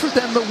 Tough for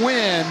them to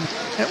win.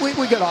 And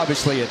we got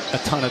obviously a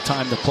ton of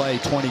time to play,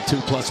 22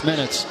 plus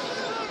minutes.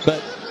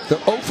 But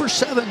they're 0 for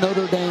 7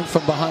 Notre Dame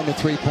from behind the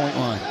three-point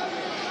line.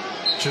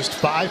 Just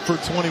 5 for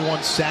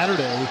 21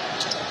 Saturday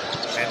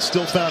and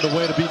still found a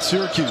way to beat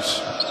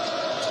Syracuse.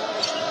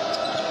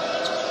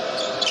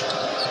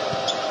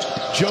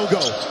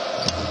 Jogo.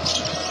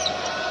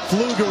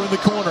 Pfluger in the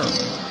corner.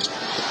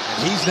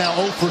 And he's now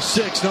 0 for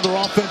 6. Another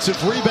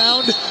offensive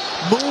rebound.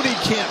 Mooney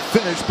can't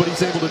finish, but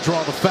he's able to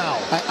draw the foul.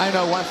 I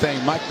know one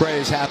thing. Mike Bray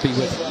is happy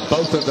with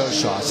both of those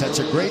shots. That's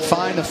a great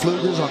find of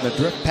Pfluger's on the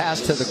drift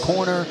pass to the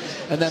corner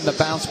and then the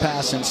bounce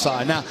pass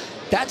inside. Now,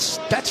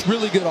 that's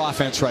really good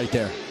offense right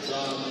there.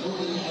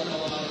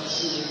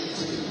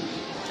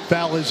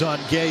 Foul is on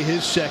Gay,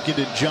 his second,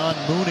 and John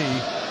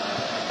Mooney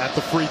at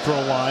the free throw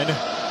line.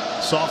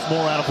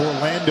 Sophomore out of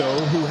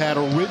Orlando, who had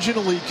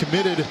originally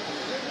committed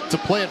to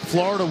play at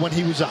Florida when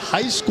he was a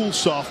high school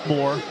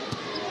sophomore.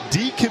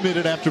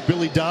 Decommitted after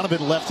Billy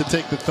Donovan left to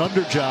take the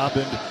Thunder job,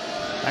 and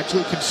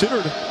actually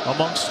considered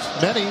amongst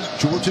many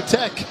Georgia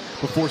Tech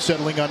before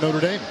settling on Notre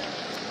Dame.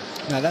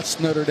 Now that's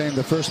Notre Dame,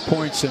 the first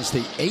point since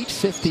the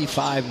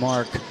 8:55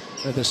 mark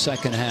of the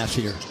second half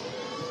here.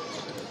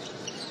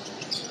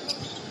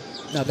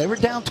 Now they were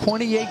down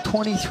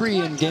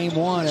 28-23 in game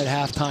one at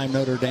halftime,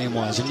 Notre Dame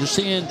was. And you're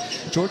seeing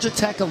Georgia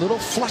Tech a little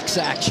flex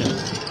action.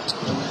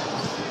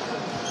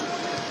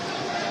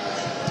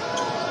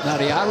 Now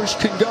the Irish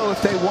can go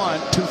if they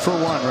want 2 for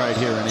 1 right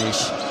here,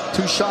 Anish.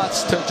 2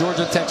 shots to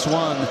Georgia Tech's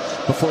 1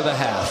 before the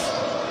half.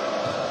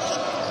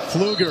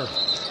 Pfluger,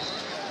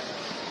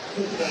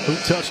 who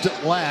touched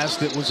it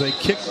last. It was a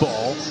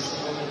kickball.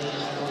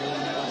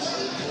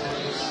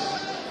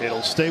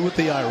 It'll stay with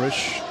the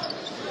Irish.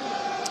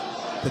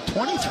 The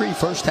 23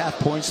 first half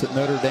points that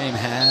Notre Dame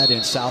had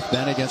in South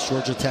Bend against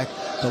Georgia Tech,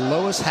 the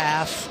lowest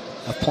half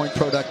of point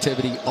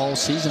productivity all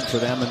season for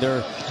them, and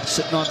they're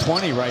sitting on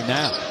 20 right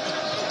now.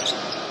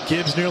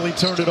 Gibbs nearly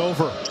turned it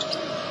over.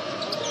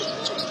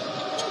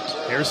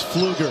 Here's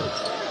Pfluger.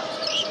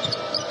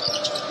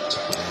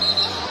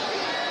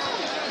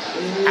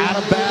 Out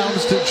of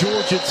bounds to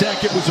Georgia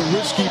Tech. It was a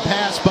risky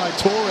pass by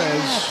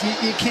Torres.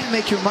 Yeah, you can't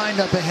make your mind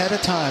up ahead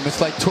of time.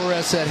 It's like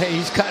Torres said, hey,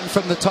 he's cutting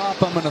from the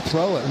top, I'm going to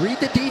throw it. Read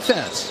the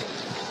defense.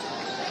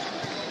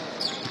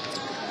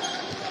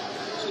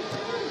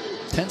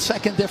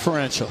 10-second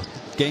differential.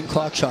 Game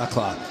clock, shot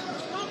clock.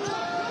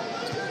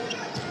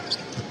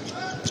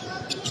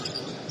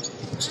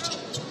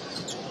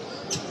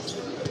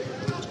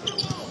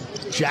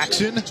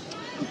 Jackson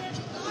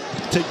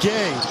to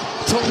Gay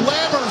to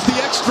Lammers, the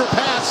extra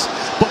pass,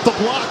 but the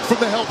block from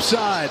the help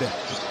side.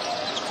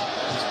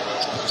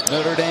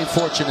 Notre Dame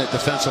fortunate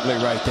defensively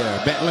right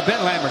there. Ben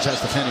Lammers has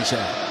to finish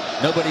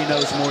that. Nobody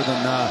knows more than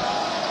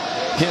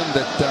him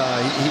that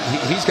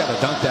he's got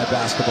to dunk that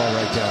basketball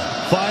right there.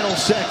 Final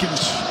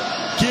seconds.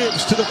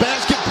 Gibbs to the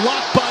basket,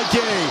 blocked by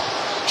Gay.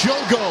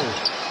 Jogo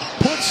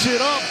puts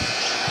it up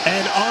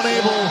and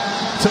unable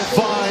to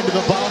find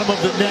the bottom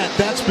of the net.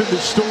 That's been the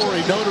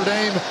story. Notre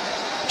Dame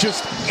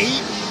just 8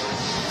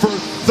 for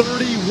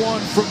 31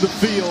 from the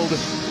field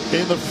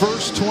in the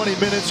first 20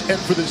 minutes. And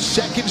for the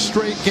second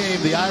straight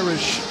game, the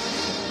Irish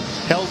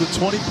held to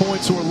 20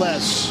 points or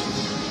less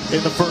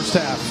in the first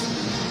half.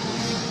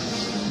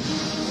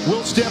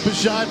 We'll step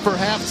aside for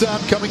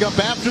halftime. Coming up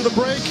after the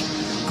break,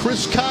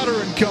 Chris Cotter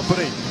and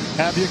company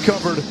have you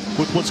covered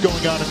with what's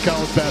going on in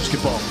college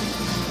basketball.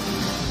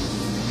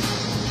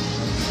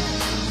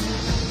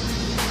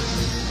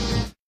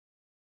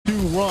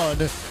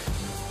 Run,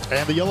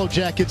 and the Yellow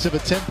Jackets have a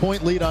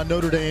 10-point lead on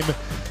Notre Dame.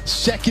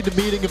 Second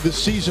meeting of the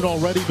season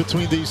already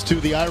between these two.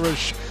 The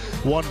Irish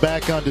won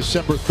back on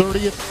December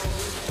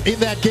 30th. In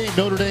that game,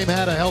 Notre Dame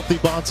had a healthy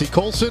Bonzie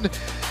Colson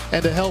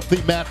and a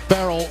healthy Matt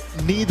Farrell.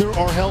 Neither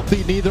are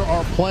healthy, neither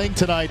are playing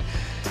tonight.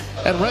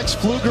 And Rex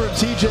Pfluger and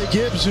TJ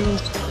Gibbs, who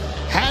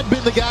had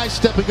been the guys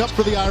stepping up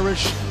for the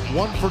Irish,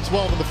 1 for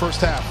 12 in the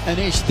first half. And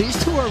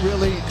these two are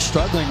really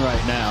struggling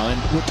right now. And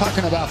we're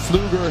talking about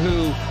Pfluger,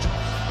 who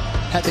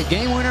had the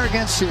game winner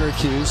against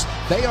Syracuse.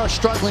 They are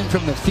struggling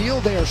from the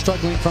field. They are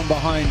struggling from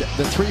behind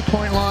the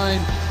three-point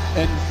line.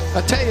 And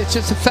I'll tell you, it's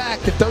just a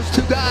fact that those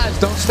two guys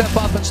don't step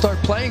up and start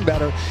playing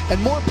better, and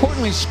more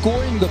importantly,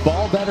 scoring the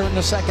ball better in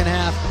the second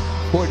half,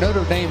 boy,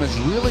 Notre Dame is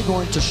really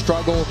going to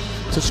struggle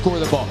to score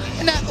the ball.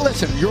 And that,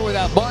 listen, you're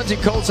without Bonzie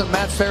Colson,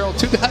 Matt Farrell,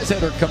 two guys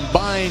that are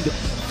combined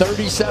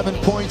 37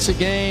 points a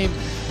game,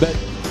 but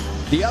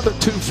the other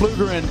two,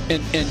 Pfluger and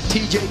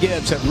TJ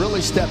Gibbs, have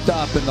really stepped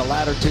up in the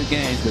latter two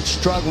games, but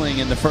struggling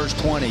in the first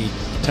 20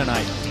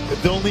 tonight.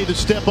 They'll need to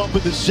step up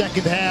in the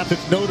second half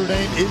if Notre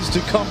Dame is to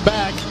come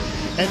back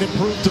and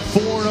improve to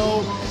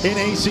 4-0 in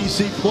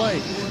ACC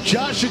play.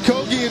 Josh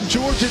Okogie and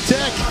Georgia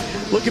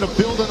Tech looking to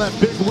build on that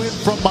big win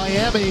from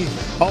Miami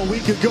a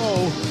week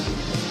ago.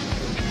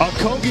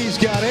 Okogie's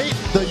got 8.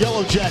 The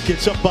Yellow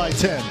Jackets up by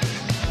 10.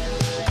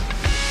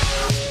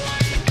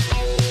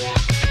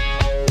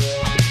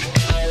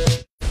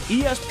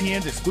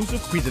 ESPN's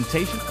exclusive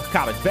presentation of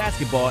college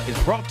basketball is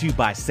brought to you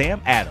by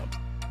Sam Adams.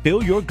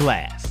 Fill your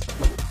glass.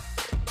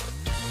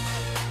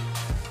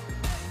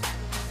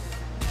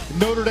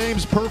 Notre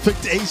Dame's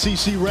perfect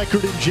ACC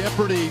record in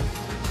jeopardy.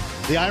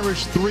 The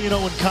Irish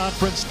 3-0 in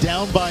conference,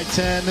 down by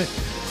 10.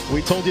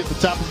 We told you at the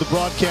top of the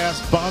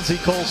broadcast, Bonzie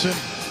Colson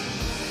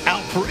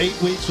out for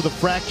 8 weeks with a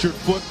fractured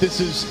foot. This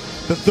is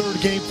the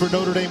third game for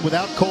Notre Dame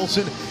without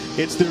Colson.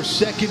 It's their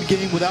second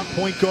game without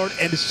point guard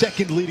and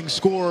second leading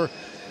scorer,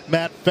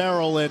 Matt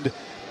Farrell. And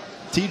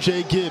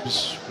TJ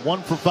Gibbs,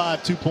 1 for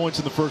 5, 2 points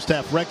in the first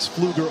half. Rex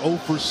Pfluger, 0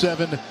 for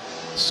 7,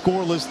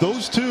 scoreless.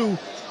 Those two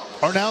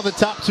are now the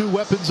top 2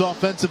 weapons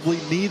offensively.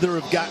 Neither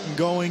have gotten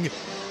going.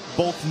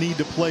 Both need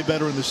to play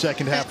better in the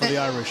second half for the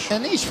Irish.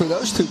 And for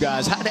those two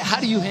guys, how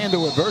do you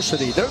handle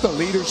adversity? They're the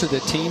leaders of the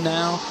team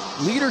now.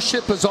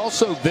 Leadership is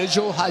also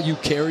visual, how you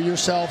carry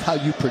yourself, how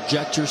you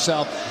project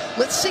yourself.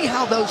 Let's see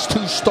how those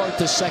two start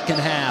the second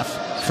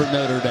half for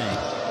Notre Dame.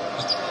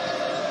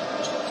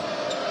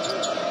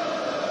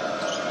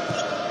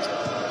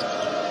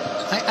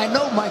 I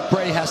know Mike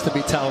Brey has to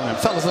be telling them,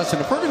 fellas, listen,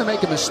 if we're going to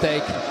make a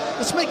mistake,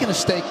 let's make a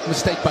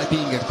mistake by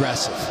being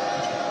aggressive.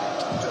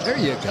 There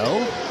you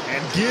go.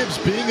 And Gibbs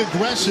being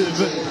aggressive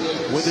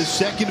with his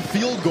second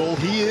field goal.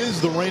 He is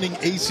the reigning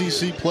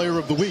ACC Player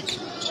of the Week.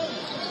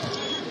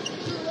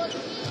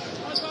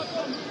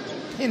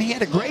 And he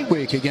had a great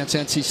week against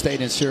NC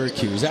State and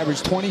Syracuse.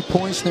 Averaged 20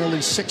 points,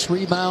 nearly 6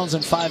 rebounds,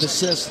 and 5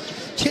 assists.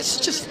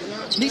 Just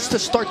needs to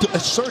start to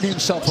assert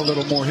himself a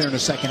little more here in the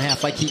second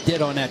half like he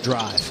did on that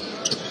drive.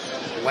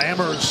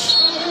 Lammers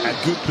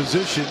at good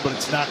position, but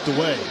it's knocked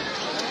away.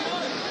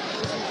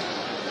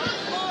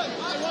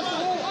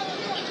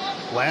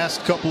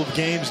 Last couple of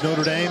games,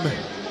 Notre Dame.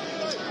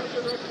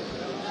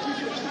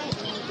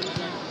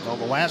 Well,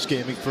 the last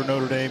game for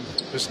Notre Dame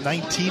was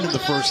 19 in the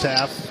first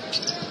half.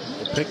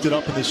 They picked it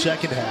up in the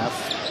second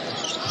half.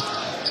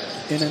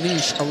 In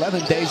Anish,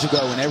 11 days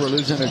ago when they were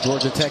losing to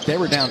Georgia Tech, they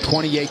were down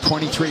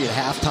 28-23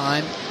 at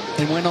halftime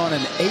and went on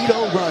an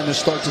 8-0 run to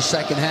start the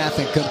second half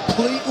and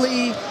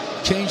completely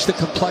changed the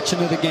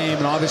complexion of the game,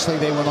 and obviously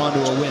they went on to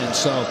a win.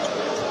 So,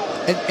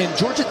 and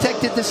Georgia Tech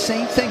did the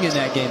same thing in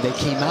that game. They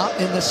came out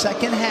in the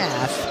second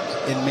half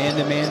in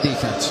man-to-man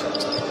defense.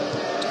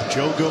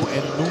 Jogo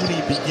and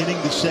Mooney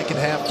beginning the second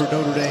half for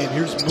Notre Dame.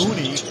 Here's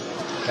Mooney.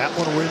 That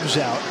one rims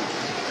out.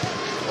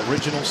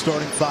 Original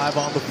starting 5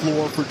 on the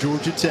floor for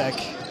Georgia Tech.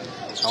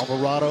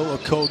 Alvarado,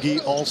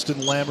 Okogie, Alston,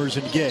 Lammers,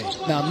 and Gay.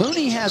 Now,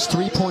 Mooney has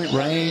three-point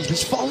range.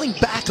 He's falling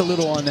back a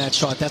little on that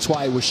shot. That's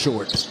why it was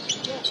short.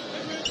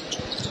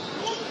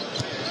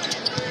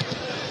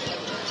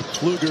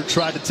 Pfluger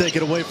tried to take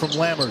it away from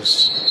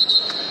Lammers.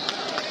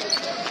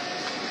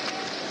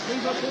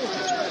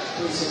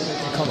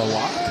 Call a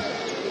walk?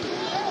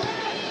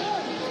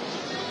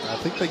 I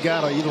think they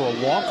got either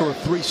a walk or a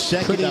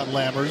 3-second on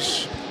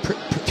Lammers.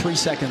 3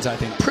 seconds, I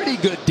think. Pretty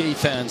good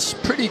defense.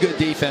 Pretty good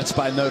defense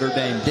by Notre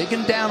Dame.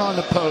 Digging down on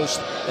the post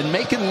and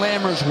making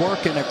Lammers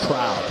work in a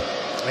crowd.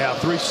 Yeah,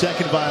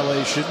 3-second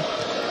violation.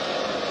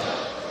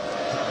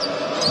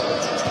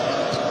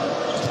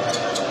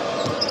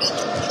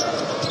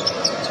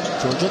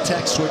 Georgia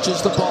Tech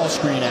switches the ball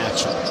screen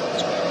action.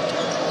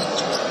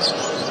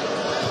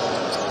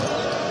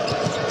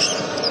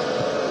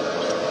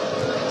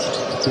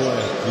 Boy,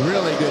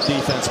 really good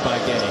defense by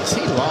Gay. Is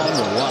he long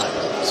or what?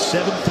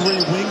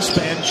 7'3"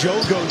 wingspan.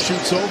 Jogo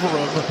shoots over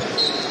him.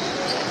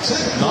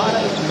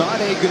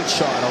 Not a good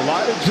shot. A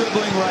lot of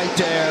dribbling right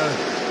there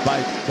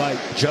by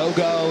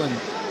Jogo. And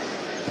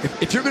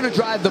if you're going to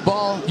drive the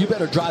ball, you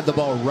better drive the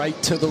ball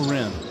right to the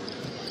rim.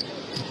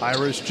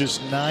 Irish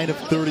just 9 of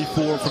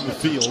 34 from the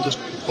field.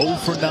 0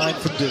 for 9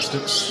 from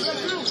distance.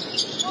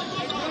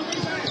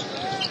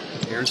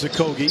 Here's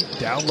Okogie.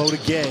 Down low to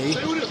Gay.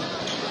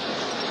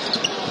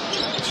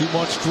 Too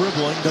much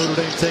dribbling. Notre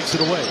Dame takes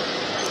it away.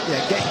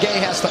 Yeah, Gay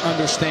has to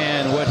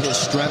understand what his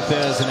strength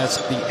is, and it's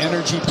the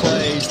energy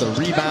plays, the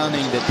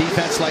rebounding, the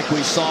defense like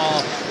we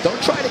saw.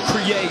 Don't try to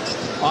create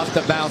off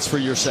the bounce for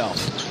yourself.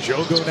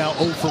 Jogo now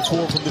 0 for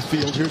 4 from the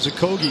field. Here's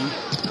Okogie.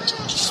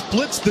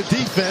 Splits the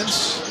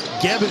defense.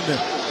 Gibbon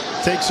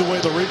takes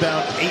away the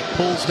rebound. 8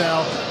 pulls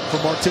now for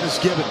Martinez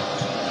Gibbon.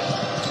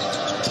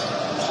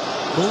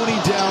 Mooney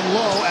down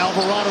low.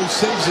 Alvarado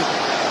saves it.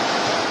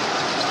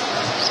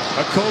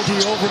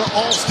 Okogie over to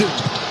Alston.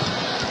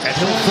 And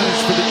he'll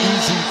finish for the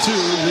easy 2.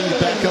 Lead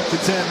back up to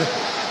 10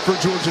 for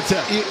Georgia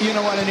Tech. You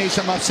know what, Anish?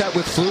 I'm upset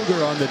with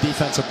Pfluger on the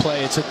defensive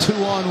play. It's a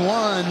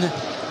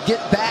 2-on-1.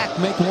 Get back,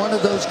 make one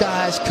of those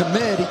guys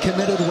commit. He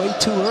committed way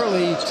too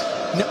early,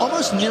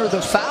 almost near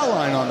the foul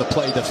line on the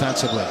play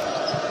defensively.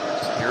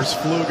 Here's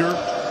Pfluger.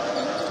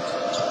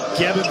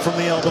 Gibbon from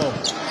the elbow.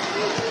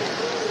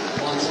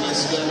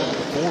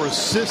 4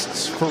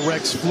 assists for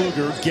Rex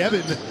Pfluger.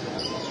 Gibbon,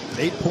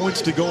 8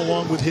 points to go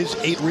along with his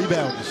 8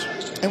 rebounds.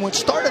 And what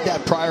started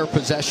that prior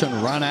possession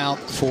run out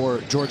for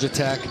Georgia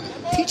Tech,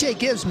 TJ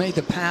Gibbs made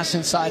the pass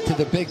inside to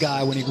the big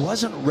guy when he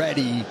wasn't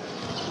ready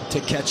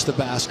to catch the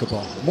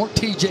basketball. More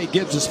TJ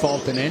Gibbs'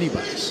 fault than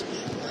anybody's.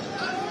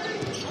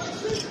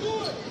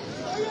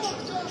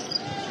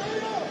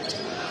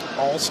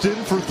 Alston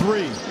for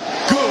 3. Good.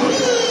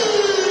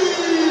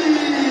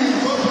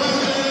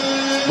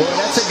 Boy,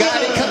 that's a guy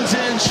that comes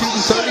in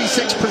shooting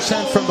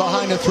 36% from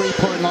behind the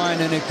three-point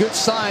line, and a good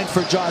sign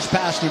for Josh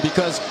Pastner,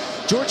 because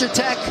Georgia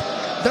Tech,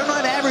 they're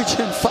not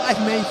averaging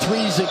 5 made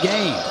threes a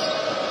game.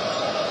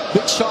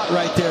 Big shot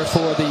right there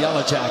for the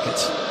Yellow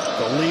Jackets.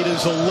 The lead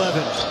is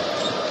 11.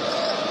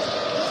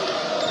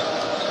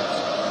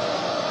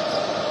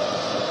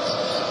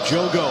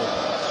 Jogo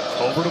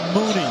over to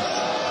Mooney.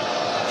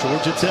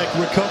 Georgia Tech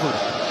recovered.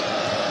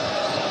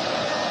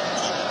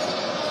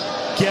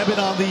 Gibbon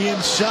on the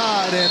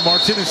inside, and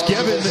Martinez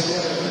Gibbon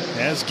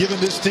has given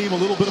this team a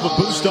little bit of a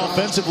boost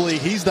offensively.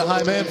 He's the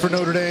high man for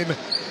Notre Dame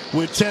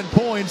with 10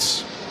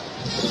 points.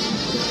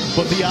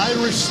 But the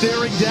Irish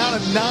staring down a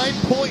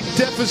 9-point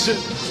deficit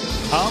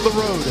on the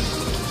road.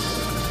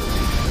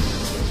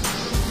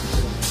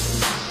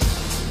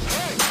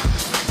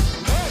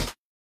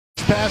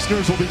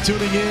 Pastners will be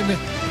tuning in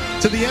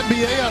to the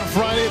NBA on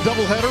Friday, a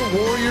doubleheader.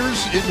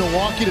 Warriors in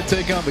Milwaukee to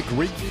take on the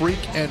Greek Freak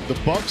and the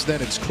Bucks.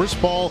 Then it's Chris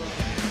Paul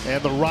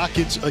and the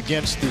Rockets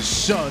against the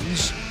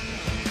Suns.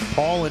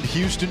 Paul in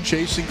Houston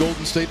chasing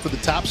Golden State for the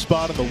top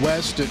spot in the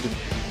West. And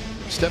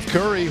Steph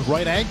Curry,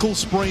 right ankle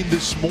sprain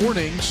this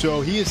morning,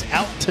 so he is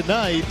out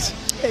tonight.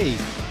 Hey,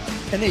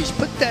 Anish,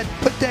 put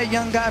that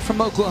young guy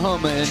from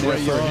Oklahoma in there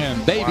for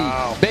him.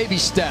 Baby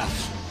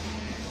Steph.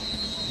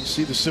 You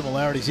see the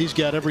similarities. He's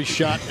got every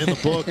shot in the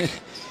book.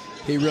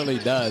 He really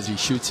does. He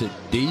shoots it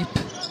deep,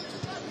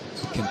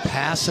 can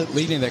pass it,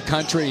 leading the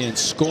country in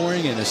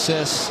scoring and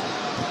assists.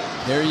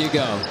 There you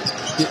go.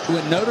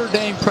 When Notre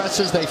Dame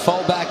presses, they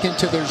fall back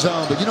into their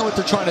zone. But you know what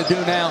they're trying to do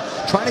now?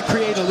 Trying to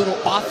create a little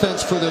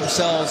offense for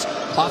themselves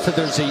off of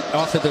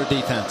their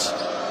defense.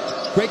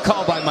 Great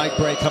call by Mike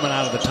Bray coming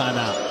out of the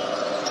timeout.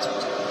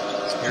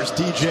 Here's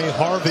DJ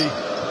Harvey.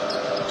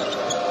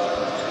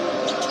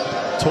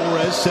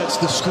 Torres sets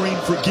the screen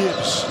for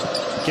Gibbs.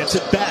 Gets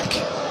it back.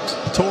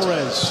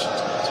 Torres.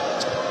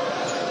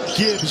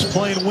 Gibbs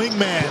playing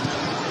wingman.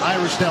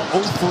 Irish now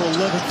 0 for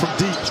 11 from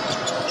deep.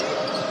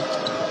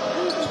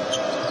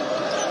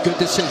 Good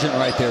decision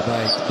right there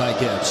by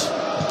Gibbs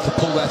to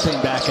pull that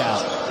thing back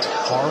out.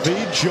 Harvey,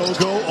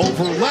 Jogo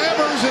over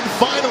Lammers, and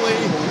finally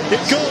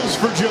it goes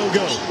for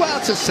Jogo. Well,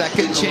 it's a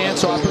second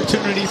chance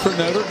opportunity for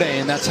Notre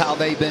Dame. That's how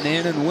they've been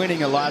in and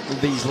winning a lot of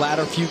these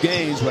latter few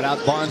games without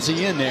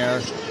Bonzi in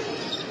there.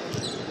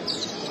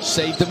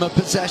 Saved him a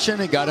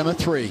possession and got him a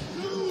 3.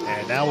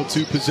 And now a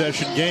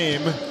 2-possession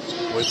game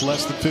with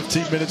less than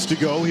 15 minutes to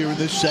go here in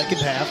this second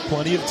half.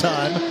 Plenty of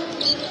time.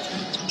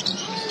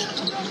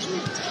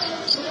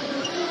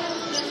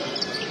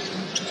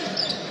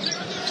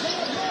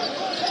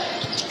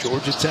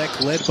 Georgia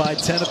Tech led by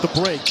 10 at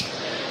the break.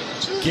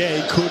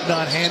 Gay could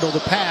not handle the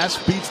pass,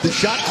 beats the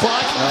shot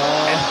clock,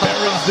 and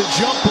buries the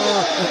jumper.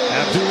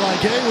 Abdullah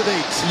Gay with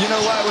 8. You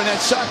know why? When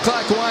that shot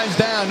clock winds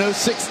down, those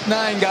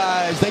 6'9"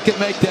 guys, they can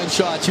make them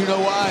shots. You know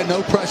why?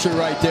 No pressure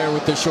right there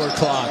with the short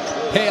clock.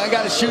 Hey, I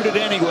got to shoot it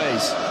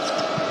anyways.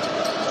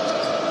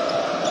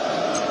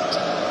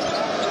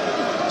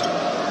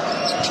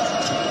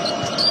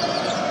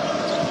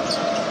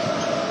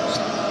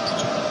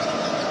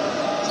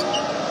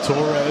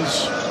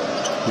 Torres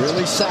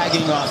really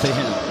sagging off of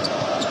him.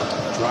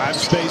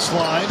 Drives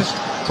baseline.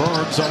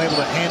 Burns unable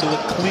to handle it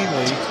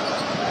cleanly.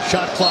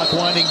 Shot clock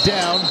winding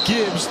down.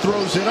 Gibbs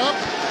throws it up.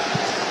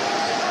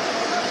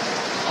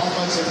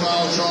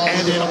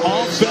 And an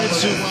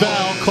offensive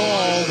foul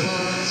called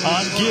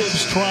on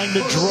Gibbs, trying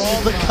to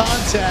draw the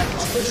contact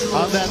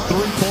on that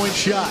 3-point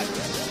shot.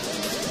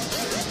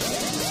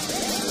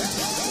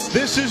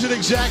 This isn't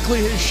exactly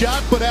his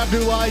shot, but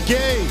Abdullah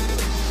Gay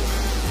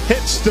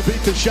hits to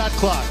beat the shot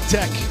clock.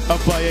 Tech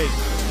up by 8.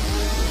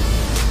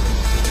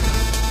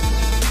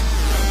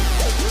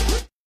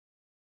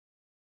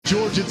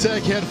 Georgia Georgia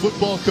Tech head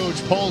football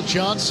coach Paul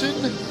Johnson,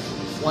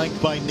 flanked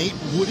by Nate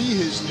Woody,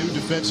 his new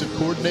defensive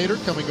coordinator,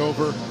 coming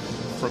over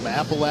from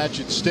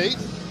Appalachian State.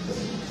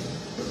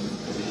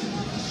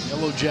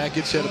 Yellow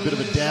Jackets had a bit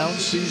of a down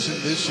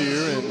season this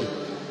year,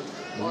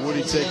 and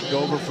Woody taking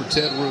over for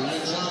Ted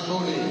Ruth.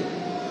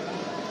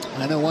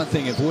 I know one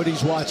thing, if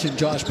Woody's watching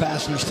Josh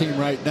Pastner's team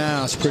right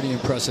now, it's pretty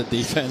impressive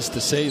defense, to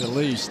say the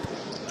least.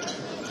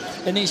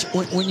 And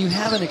when you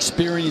have an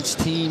experienced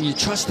team, you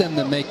trust them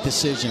to make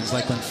decisions.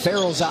 Like when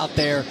Farrell's out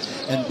there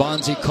and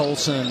Bonzie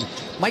Colson,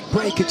 Mike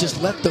Bray could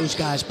just let those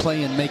guys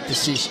play and make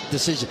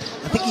decisions.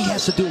 I think he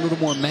has to do a little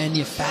more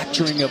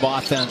manufacturing of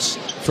offense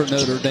for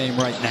Notre Dame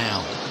right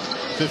now.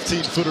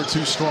 15-footer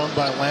too strong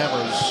by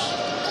Lammers.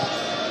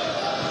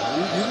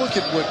 You look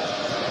at what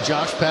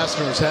Josh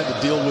Pastner has had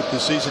to deal with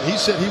this season. He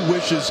said he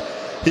wishes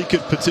he could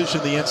petition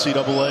the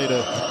NCAA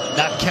to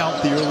not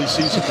count the early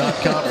season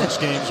non-conference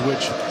games,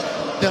 which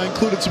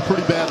included some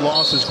pretty bad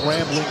losses.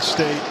 Grambling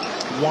State,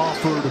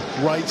 Wofford,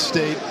 Wright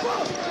State.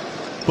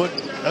 But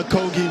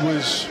Okogie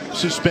was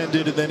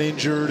suspended and then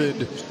injured, and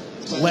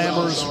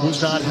Lammers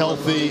was not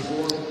healthy.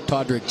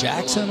 Todrick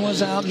Jackson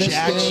was out.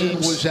 Jackson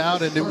was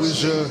out, and it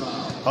was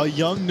a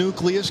young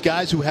nucleus,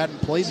 guys who hadn't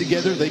played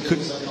together. They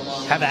couldn't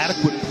have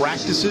adequate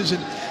practices.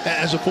 And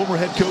as a former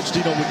head coach,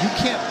 when you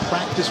can't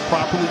practice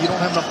properly, you don't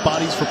have enough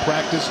bodies for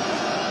practice.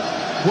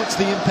 What's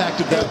the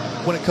impact of that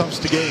when it comes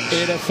to games?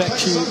 It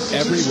affects you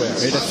everywhere.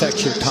 It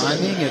affects your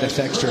timing. It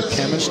affects your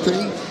chemistry.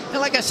 And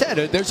like I said,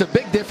 there's a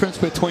big difference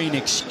between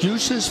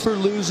excuses for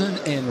losing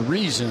and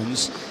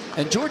reasons.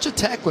 And Georgia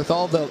Tech, with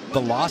all the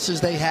losses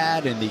they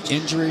had and the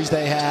injuries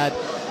they had,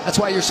 that's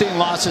why you're seeing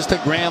losses to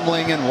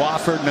Grambling and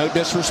Wofford. No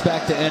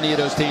disrespect to any of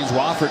those teams.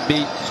 Wofford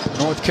beat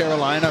North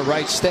Carolina,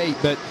 Wright State.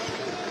 But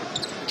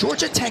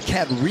Georgia Tech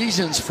had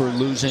reasons for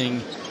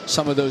losing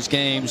some of those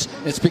games.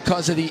 It's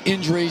because of the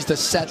injuries, the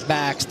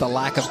setbacks, the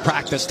lack of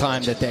practice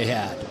time that they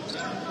had.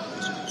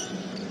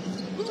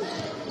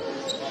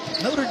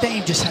 Notre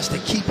Dame just has to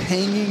keep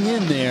hanging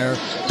in there.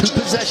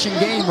 Two-possession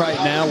game right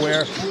now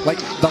where, like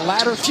the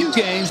latter few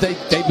games,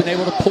 they've been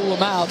able to pull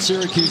them out.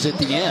 Syracuse at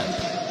the end.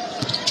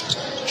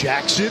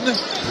 Jackson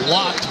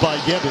blocked by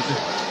Gibbon.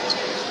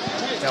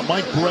 Now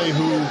Mike Bray,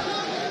 who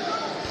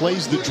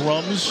plays the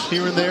drums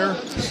here and there.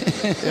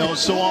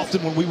 So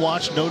often when we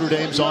watch Notre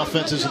Dame's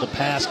offenses in the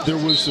past, there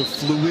was a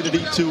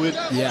fluidity to it.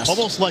 Yes.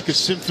 Almost like a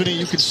symphony.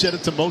 You could set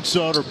it to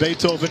Mozart or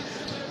Beethoven.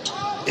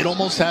 It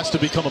almost has to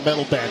become a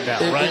metal band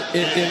now, right?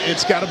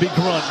 It's got to be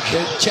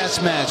grunge.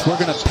 Chess match. We're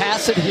going to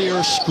pass it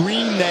here,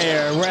 screen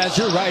there. Whereas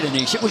you're right,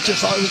 Anish. It was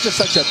just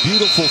such a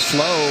beautiful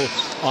flow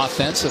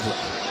offensively.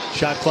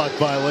 Shot clock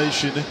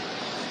violation.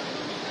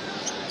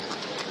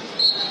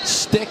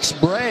 Sticks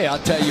Bray, I'll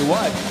tell you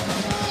what.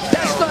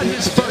 That's not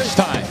his first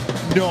time.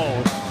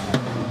 No.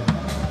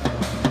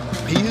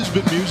 He has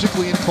been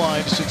musically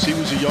inclined since he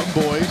was a young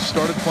boy.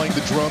 Started playing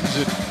the drums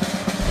at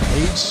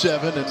age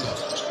 7 and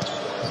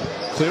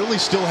clearly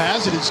still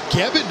has it. As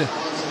Kevin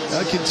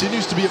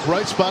continues to be a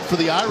bright spot for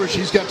the Irish.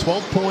 He's got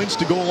 12 points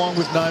to go along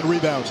with 9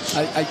 rebounds.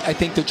 I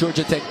think the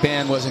Georgia Tech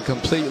band wasn't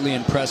completely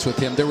impressed with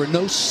him. There were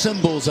no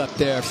cymbals up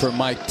there for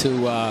Mike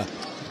to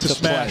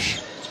smash.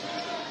 Play.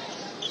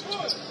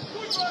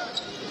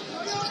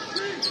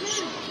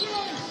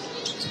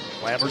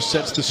 Lammers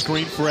sets the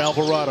screen for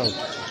Alvarado.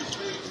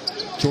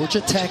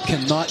 Georgia Tech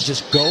cannot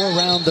just go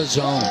around the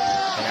zone.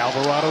 And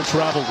Alvarado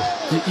traveled.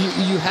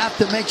 You have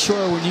to make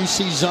sure when you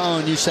see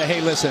zone, you say, hey,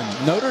 listen,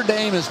 Notre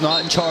Dame is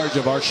not in charge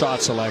of our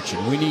shot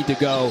selection. We need to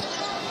go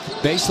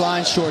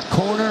baseline short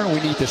corner. We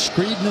need to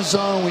screen the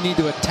zone. We need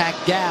to attack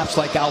gaps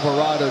like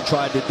Alvarado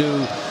tried to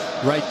do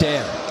right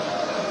there.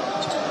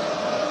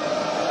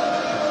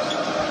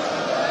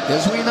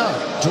 As we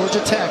know, Georgia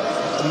Tech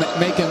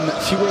making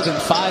fewer than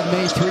 5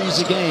 made threes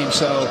a game.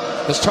 So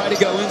let's try to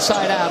go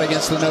inside out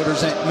against the Notre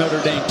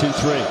Dame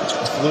 2-3.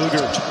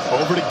 Pfluger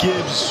over to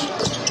Gibbs.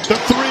 The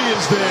 3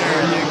 is there.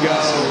 There you go.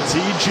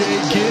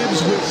 TJ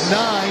Gibbs with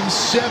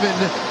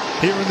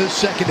 9-7 here in the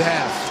second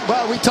half.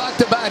 Well, we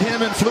talked about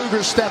him and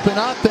Pfluger stepping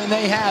up, and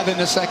they have in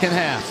the second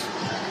half.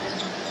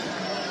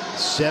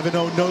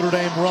 7-0 Notre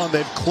Dame run.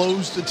 They've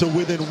closed to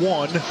within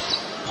 1.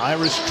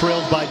 Irish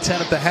trailed by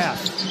 10 at the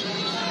half.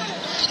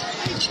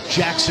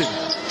 Jackson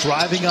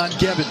driving on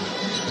Gibbon.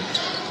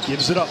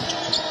 Gives it up.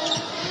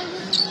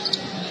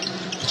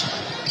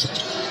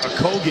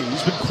 Okogie,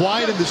 he's been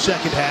quiet in the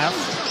second half.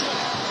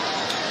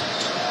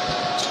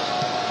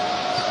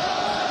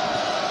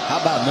 How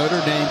about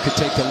Notre Dame could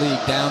take the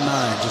lead down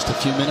 9 just a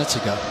few minutes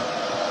ago.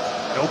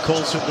 No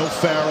Colson, no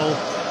Farrell.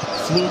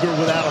 Pfluger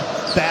without a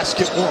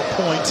basket or a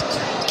point.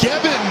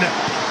 Gibbon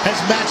has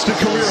matched a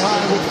career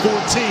high with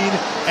 14,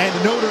 and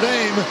Notre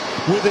Dame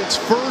with its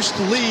first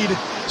lead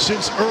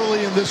since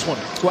early in this one.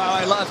 Wow,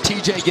 I love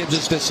TJ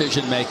Gibbs'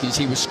 decision making.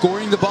 He was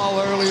scoring the ball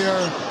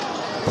earlier.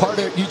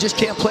 You just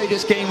can't play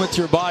this game with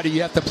your body.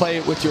 You have to play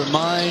it with your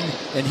mind,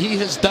 and he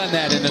has done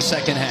that in the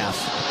second half.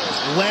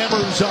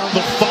 Lammers on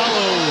the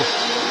follow,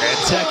 and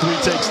Tech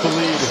retakes the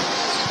lead.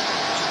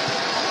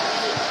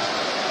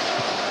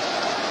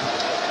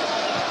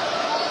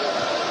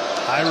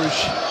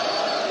 Irish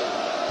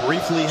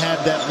briefly had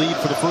that lead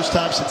for the first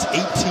time since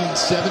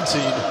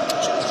 1817.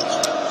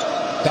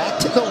 Back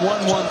to the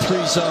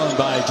 1-1-3 zone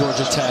by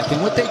Georgia Tech.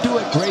 And what they do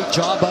a great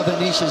job of,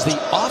 Anish, is the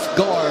off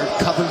guard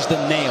covers the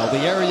nail, the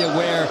area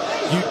where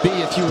you'd be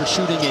if you were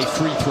shooting a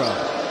free throw.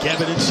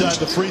 Gavin inside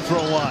the free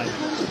throw line.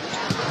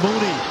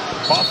 Mooney,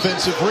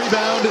 offensive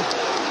rebound,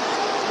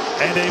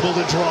 and able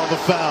to draw the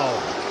foul.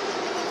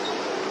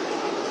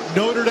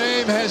 Notre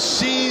Dame has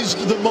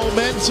seized the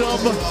momentum,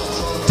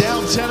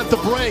 down 10 at the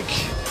break,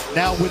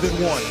 now within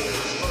 1.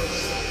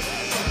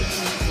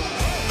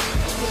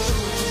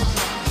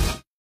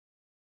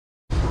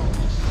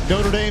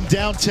 Notre Dame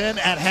down 10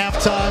 at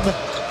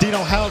halftime.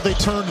 Dino, how have they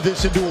turned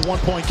this into a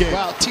 1-point game?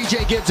 Well,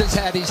 TJ Gibbs has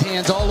had his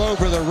hands all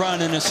over the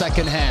run in the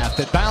second half.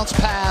 The bounce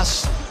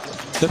pass,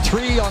 the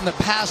 3 on the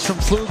pass from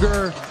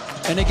Pfluger,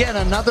 and again,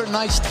 another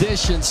nice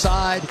dish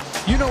inside.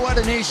 You know what,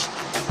 Anish?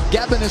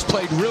 Gavin has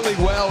played really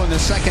well in the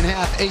second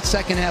half, 8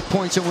 second-half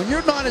points. And when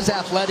you're not as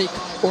athletic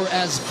or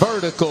as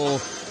vertical,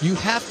 you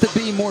have to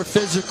be more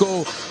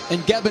physical.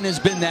 And Gavin has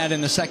been that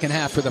in the second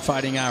half for the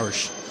Fighting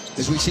Irish,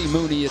 as we see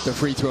Mooney at the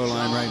free throw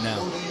line right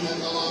now.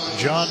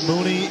 John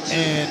Mooney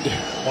and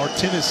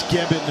Martinez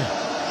Gavin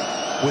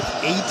with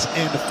 8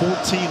 and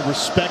 14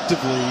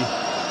 respectively.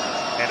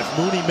 And if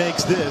Mooney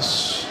makes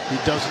this, he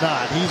does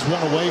not. He's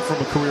 1 away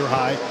from a career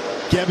high.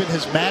 Gavin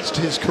has matched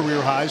his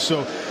career high,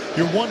 so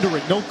you're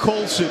wondering, no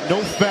Colson,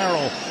 no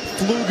Farrell.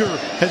 Pfluger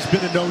has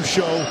been a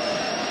no-show.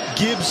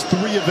 Gibbs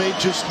 3 of 8,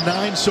 just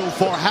 9 so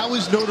far. How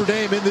is Notre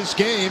Dame in this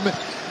game?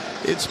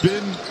 It's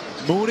been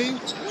Mooney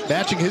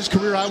matching his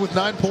career high with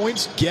 9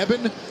 points.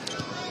 Gavin,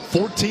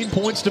 14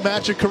 points to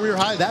match a career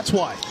high. That's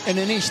why. And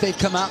Anish, they've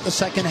come out in the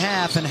second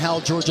half and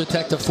held Georgia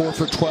Tech to 4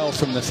 for 12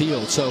 from the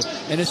field. So,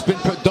 and it's been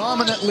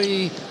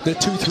predominantly the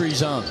 2-3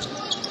 zone.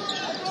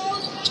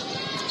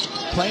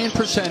 Playing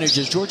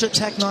percentages. Georgia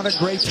Tech not a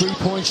great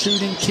 3-point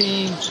shooting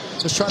team.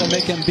 Let's try to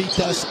make them beat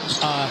us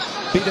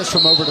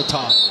from over the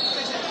top.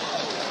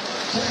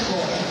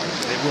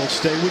 They will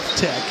stay with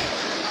Tech.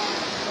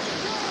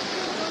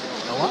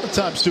 A lot of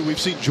times, too,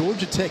 we've seen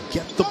Georgia Tech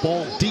get the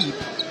ball deep,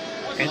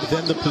 and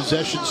then the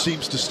possession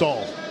seems to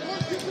stall.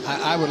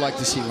 I would like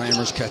to see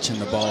Lammers catching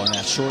the ball in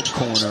that short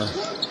corner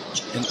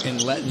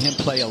and letting him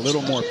play a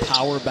little more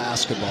power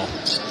basketball.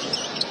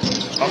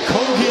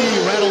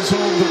 Okogie rattles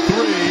home the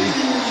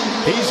 3.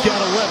 He's got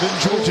 11.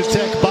 Georgia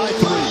Tech by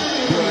 3.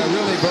 A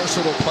really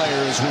versatile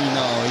player, as we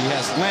know. He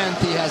has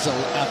length, he has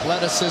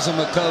athleticism,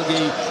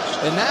 Okogie,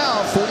 and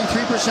now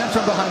 43%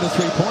 from behind the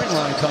 3-point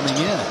line coming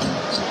in.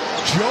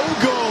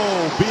 Jogo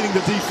beating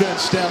the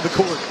defense down the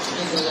court.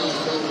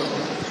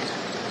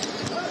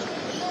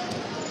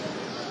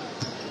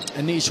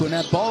 Anish, when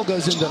that ball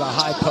goes into the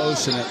high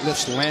post and it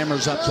lifts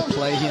Lammers up to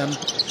play him,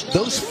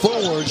 those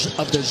forwards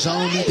of the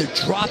zone need to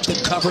drop to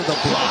cover the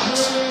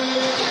blocks.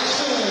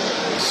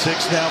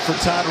 6 now for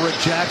Toderick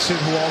Jackson,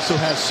 who also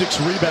has 6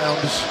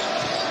 rebounds.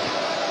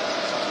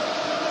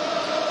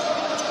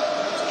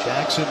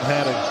 Jackson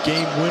had a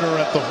game winner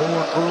at the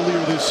Horn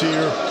earlier this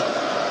year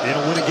in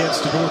a win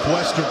against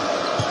Northwestern.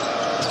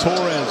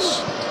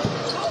 Torres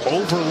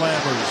over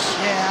Lammers.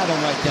 Yeah, I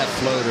don't like that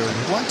floater.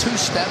 1-2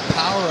 step,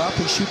 power up,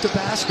 and shoot the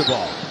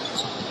basketball.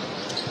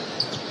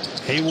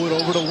 Haywood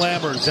over to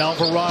Lammers.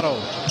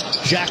 Alvarado.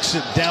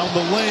 Jackson down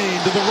the lane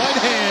to the right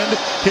hand.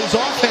 His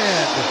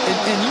offhand.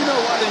 And you know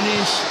what,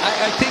 Anish?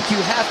 I think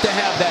you have to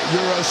have that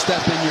Euro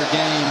step in your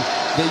game.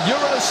 The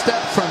Euro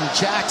step from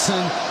Jackson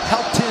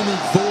helped him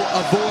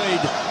avoid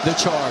the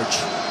charge.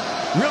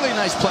 Really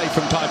nice play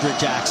from Toderick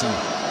Jackson.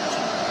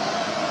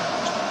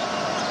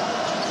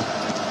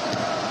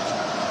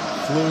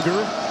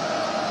 Pfluger.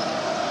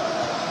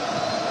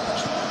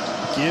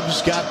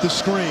 Gibbs got the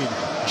screen.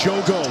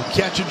 Jogo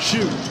catch and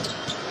shoot.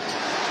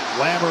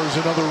 Lammers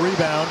another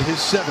rebound, his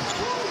 7th.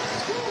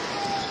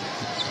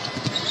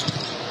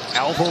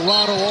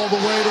 Alvarado all the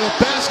way to the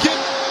basket.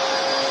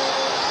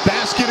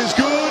 Basket is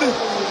good,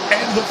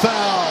 and the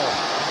foul.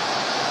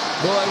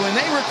 Boy, when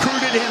they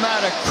recruited him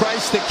out of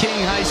Christ the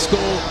King High School,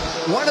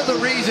 one of the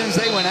reasons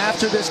they went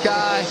after this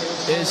guy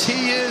is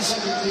he is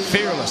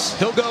fearless.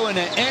 He'll go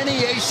into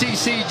any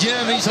ACC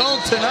gym. He's home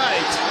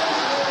tonight,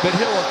 but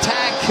he'll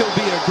attack, he'll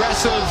be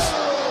aggressive.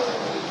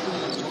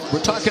 We're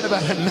talking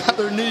about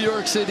another New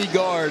York City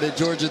guard at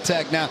Georgia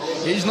Tech. Now,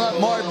 he's not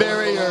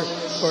Marbury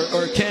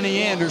or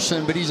Kenny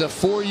Anderson, but he's a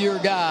 4-year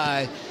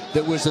guy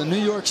that was a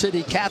New York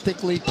City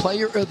Catholic League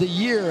Player of the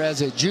Year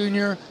as a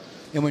junior.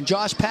 And when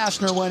Josh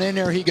Pastner went in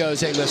there, he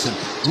goes, hey, listen,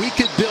 we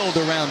could build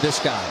around this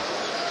guy.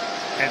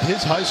 At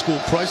his high school,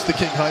 Christ the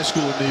King High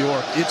School in New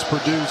York, it's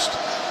produced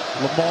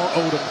Lamar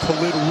Odom,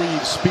 Khalid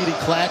Reed, Speedy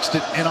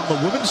Claxton, and on the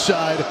women's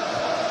side,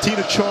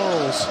 Tina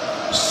Charles,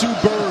 Sue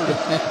Bird,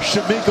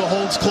 Shamika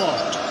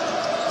Holtzclaw.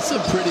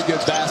 Some pretty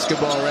good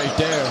basketball right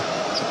there.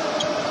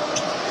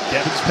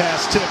 Gavin's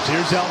pass tipped.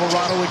 Here's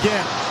Alvarado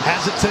again.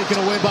 Has it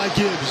taken away by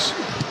Gibbs.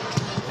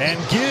 And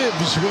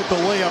Gibbs with the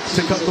layup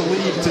to cut the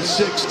lead to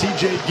 6.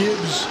 TJ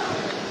Gibbs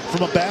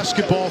from a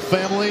basketball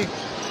family.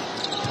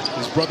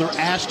 His brother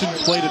Ashton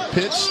played at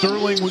Pitt.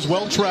 Sterling was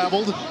well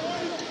traveled.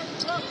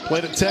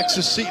 Played at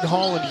Texas, Seton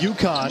Hall, and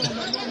UConn.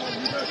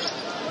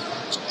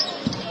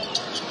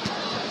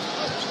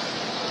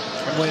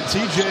 And when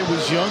TJ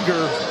was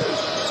younger,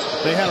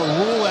 they had a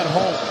rule at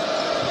home.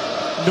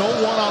 No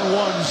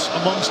one-on-ones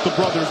amongst the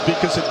brothers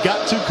because it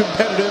got too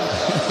competitive,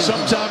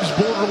 sometimes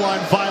borderline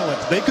violent.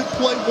 They could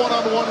play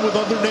one-on-one with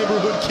other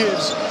neighborhood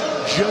kids,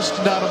 just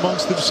not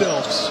amongst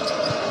themselves.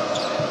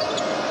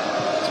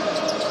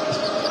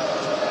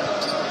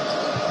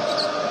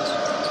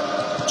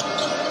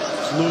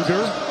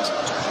 Luger,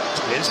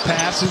 his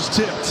pass is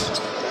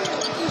tipped.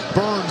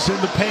 Burns in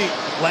the paint.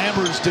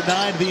 Lammers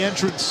denied the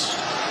entrance.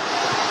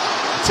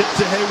 Tip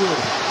to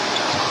Haywood.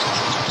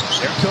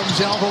 Here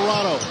comes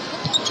Alvarado.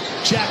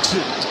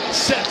 Jackson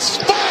sets,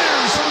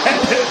 fires,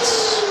 and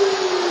hits.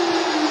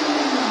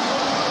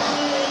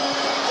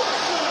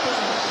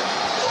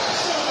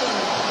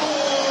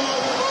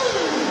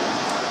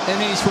 And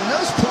when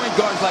those point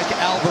guards like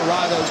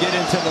Alvarado get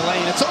into the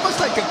lane, it's almost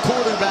like a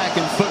quarterback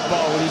in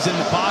football when he's in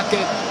the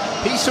pocket.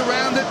 He's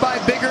surrounded by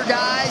bigger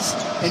guys,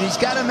 and he's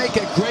got to make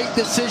a great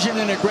decision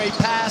and a great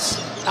pass.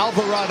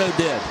 Alvarado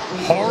did.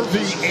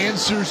 Harvey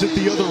answers at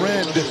the other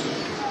end.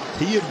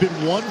 He had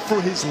been 1 for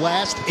his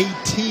last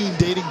 18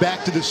 dating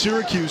back to the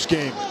Syracuse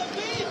game.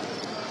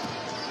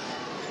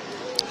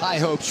 High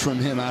hopes from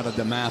him out of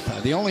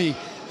DeMatha. The only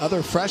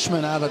other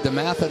freshman out of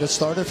DeMatha that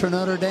started for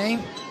Notre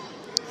Dame,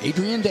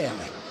 Adrian Daly.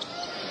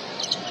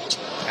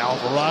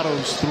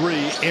 Alvarado's 3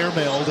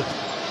 airmailed.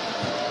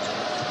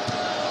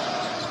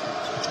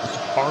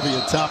 Harvey,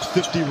 a top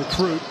 50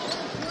 recruit,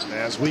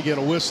 as we get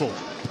a whistle.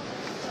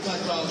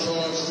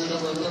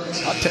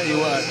 I'll tell you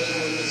what,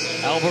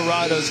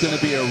 Alvarado's going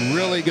to be a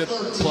really good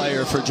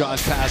player for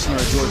Josh Pastner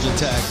at Georgia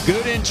Tech.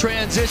 Good in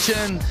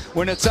transition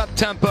when it's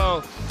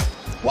up-tempo.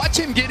 Watch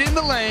him get in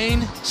the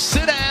lane,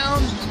 sit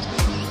down.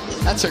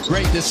 That's a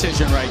great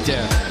decision right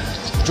there.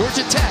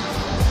 Georgia Tech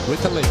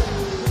with the lead.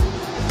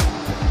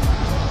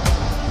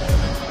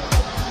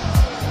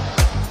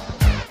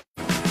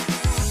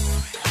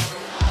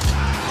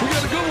 We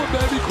got a good one,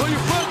 baby. Call your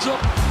friends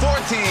up. 4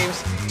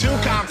 teams, 2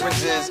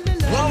 conferences,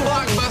 1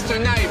 blockbuster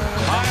night.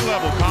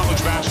 High-level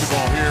college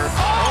basketball here.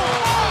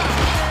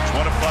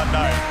 What a fun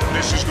night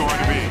this is going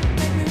to be.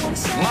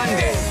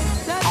 Monday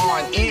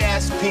on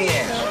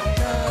ESPN.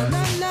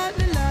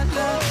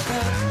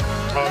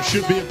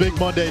 Should be a big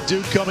Monday.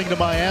 Duke coming to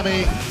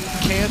Miami,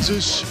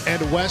 Kansas,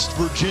 and West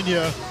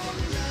Virginia.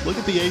 Look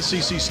at the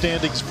ACC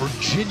standings.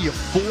 Virginia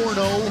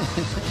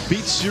 4-0.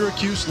 Beat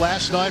Syracuse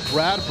last night.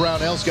 Brad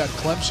Brownell's got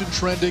Clemson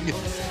trending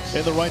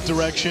in the right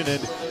direction.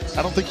 And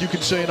I don't think you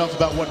can say enough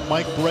about what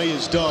Mike Bray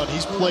has done.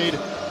 He's played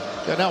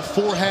now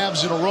 4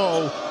 halves in a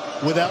row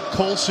without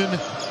Colson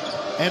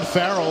and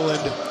Farrell.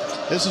 And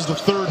this is the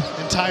 3rd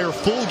entire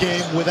full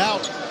game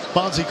without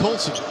Bonzie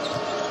Colson.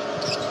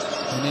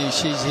 And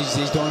he's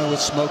doing it with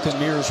smoke and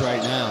mirrors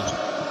right now.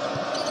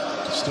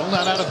 Still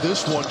not out of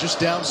this one, just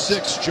down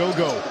 6.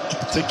 Jogo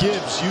to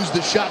Gibbs, use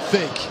the shot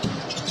fake.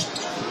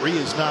 3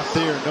 is not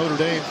there. Notre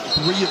Dame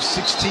 3 of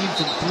 16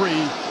 from 3.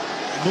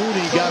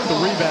 Mooney got the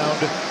rebound.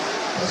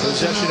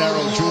 Possession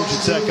arrow, Georgia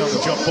Tech on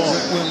the jump ball.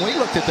 When we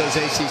looked at those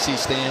ACC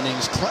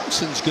standings,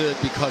 Clemson's good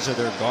because of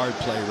their guard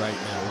play right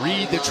now.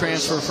 Reed, the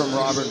transfer from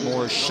Robert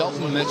Morris,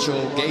 Shelton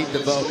Mitchell, Gabe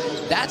DeVoe.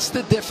 That's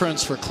the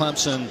difference for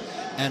Clemson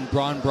and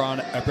Brad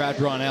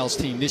Brownell's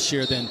team this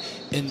year than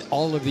in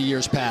all of the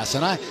years past.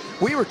 And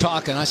we were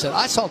talking, I said,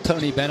 I saw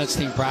Tony Bennett's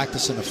team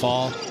practice in the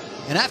fall.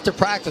 And after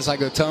practice, I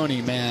go,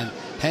 Tony, man,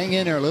 hang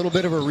in there, a little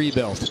bit of a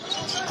rebuild.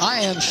 I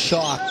am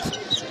shocked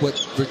what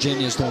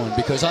Virginia's doing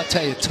because I'll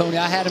tell you, Tony,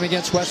 I had him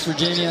against West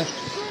Virginia.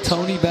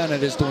 Tony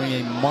Bennett is doing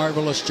a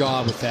marvelous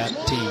job with that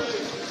team.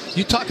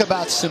 You talk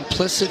about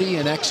simplicity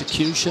and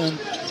execution.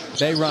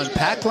 They run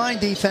pack line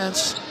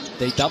defense.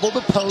 They double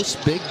the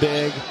post, big.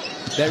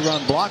 They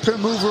run blocker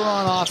mover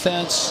on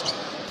offense.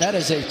 That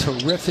is a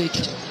terrific,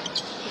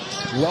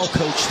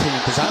 well-coached team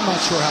because I'm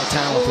not sure how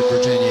talented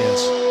Virginia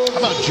is. How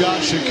about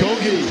Josh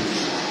Okogie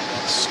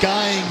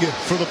skying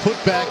for the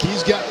putback?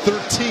 He's got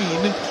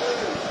 13.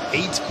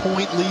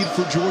 8-point lead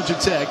for Georgia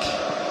Tech.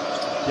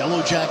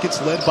 Yellow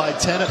Jackets led by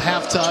 10 at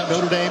halftime.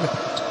 Notre Dame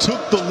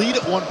took the lead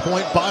at one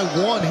point by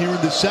 1 here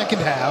in the second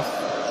half.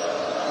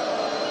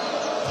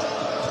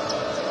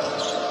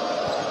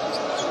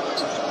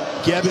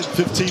 Gebbit,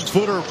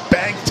 15-footer,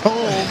 banked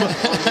home.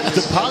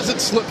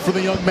 Deposit slip for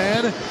the young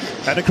man.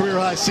 And a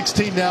career-high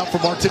 16 now for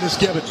Martinez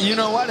Gebbit. You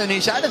know what,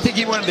 Anish? I didn't think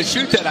he wanted to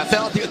shoot that. I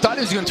thought he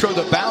was going to throw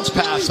the bounce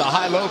pass, the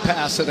high-low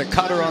pass to the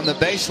cutter on the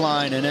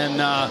baseline. And then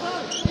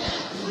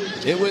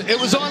it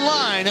was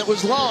online. It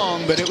was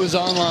long, but it was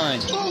online.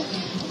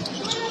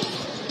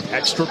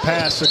 Extra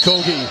pass,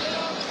 Okogie.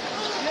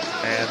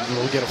 And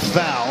we'll get a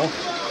foul.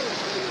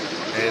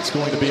 It's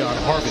going to be on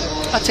Harvey.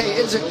 I tell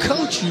you, as a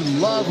coach, you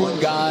love when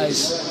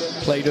guys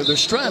play to their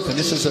strength. And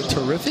this is a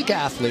terrific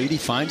athlete. He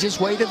finds his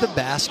way to the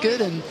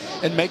basket and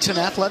makes an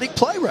athletic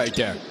play right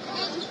there.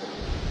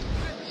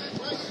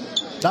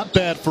 Not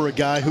bad for a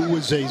guy who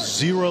was a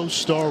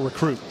 0-star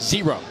recruit.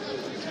 0.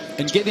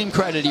 And give him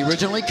credit. He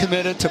originally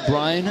committed to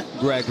Brian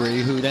Gregory,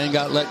 who then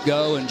got let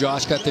go, and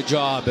Josh got the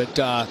job. But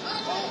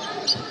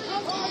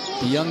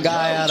The young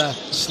guy out of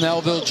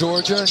Snellville,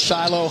 Georgia,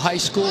 Shiloh High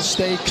School,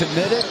 stayed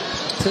committed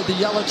to the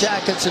Yellow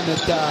Jackets, and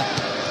it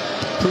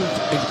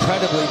proved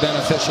incredibly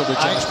beneficial to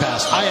Josh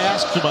Pastner. I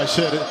asked him, I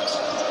said,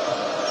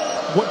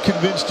 what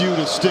convinced you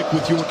to stick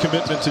with your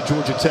commitment to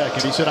Georgia Tech?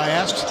 And he said, I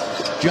asked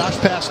Josh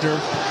Pastner,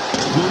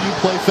 will you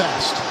play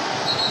fast?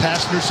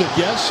 Pastner said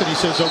yes, and he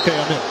says, okay,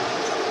 I'm in.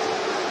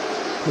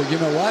 Well, you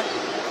know what?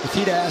 If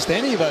he'd asked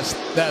any of us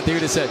that, they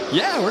would have said,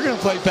 yeah, we're going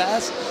to play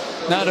fast.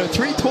 Now, they're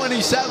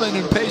 327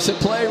 in pace of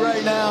play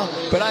right now,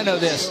 but I know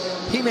this.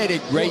 He made a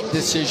great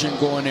decision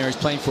going there. He's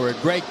playing for a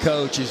great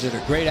coach. He's at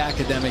a great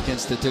academic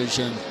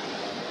institution.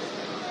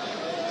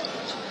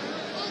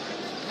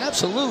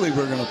 Absolutely,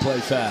 we're going to play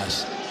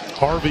fast.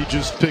 Harvey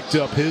just picked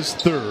up his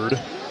third.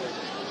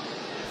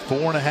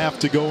 4.5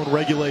 to go in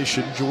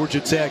regulation. Georgia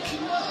Tech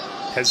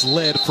has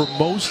led for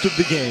most of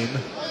the game.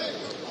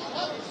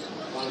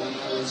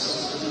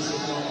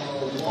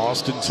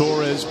 Austin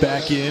Torres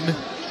back in.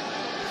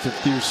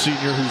 Fifth-year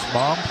senior whose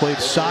mom played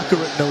soccer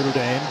at Notre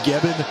Dame.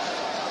 Gebin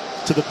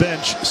to the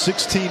bench.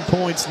 16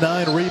 points,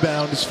 9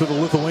 rebounds for the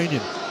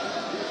Lithuanian.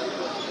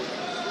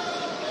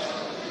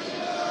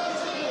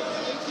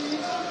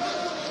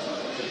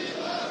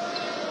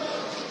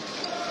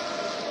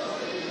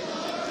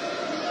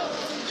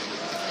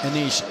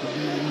 Anish,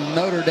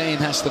 Notre Dame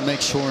has to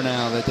make sure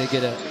now that they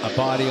get a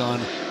body on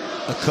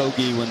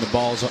Okogie when the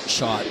ball's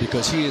shot,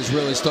 because he is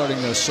really starting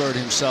to assert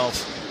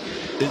himself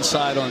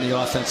inside on the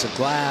offensive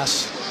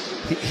glass.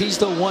 He's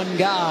the one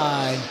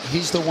guy.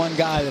 He's the one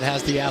guy that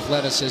has the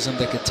athleticism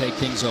that could take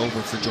things over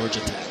for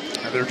Georgia Tech.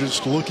 And they're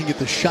just looking at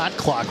the shot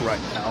clock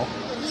right now.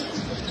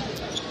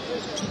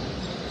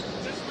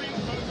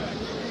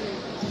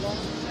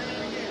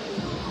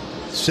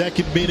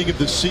 Second meeting of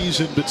the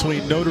season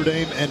between Notre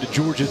Dame and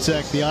Georgia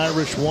Tech. The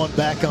Irish won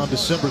back on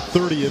December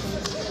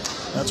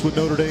 30th. That's when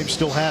Notre Dame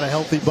still had a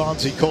healthy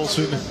Bonzie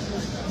Colson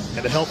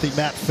and a healthy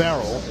Matt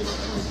Farrell.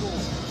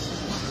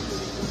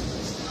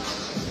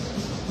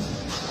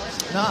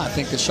 No, I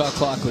think the shot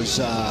clock was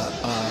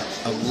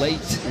late.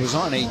 It was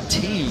on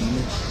 18,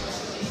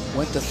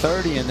 went to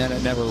 30, and then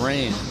it never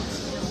ran.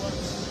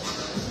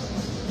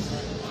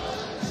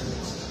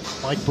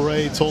 Mike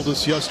Bray told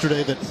us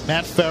yesterday that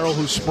Matt Farrell,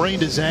 who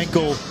sprained his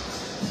ankle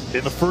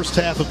in the first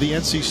half of the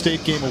NC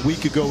State game a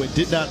week ago and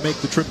did not make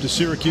the trip to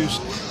Syracuse.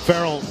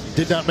 Farrell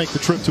did not make the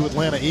trip to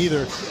Atlanta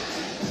either.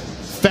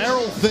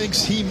 Farrell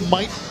thinks he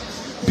might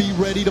be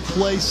ready to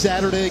play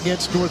Saturday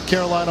against North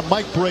Carolina.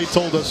 Mike Bray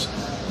told us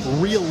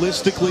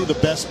realistically the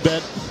best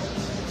bet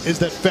is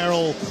that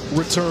Farrell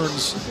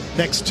returns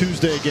next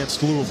Tuesday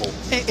against Louisville.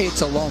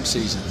 It's a long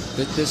season.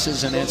 This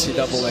is an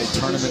NCAA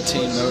tournament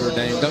team, Notre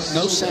Dame.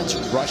 No sense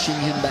rushing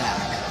him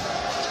back.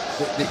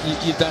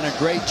 You've done a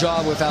great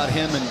job without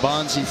him and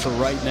Bonzie for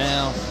right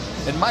now.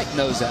 And Mike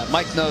knows that.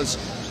 Mike knows,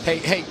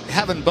 hey,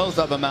 having both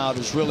of them out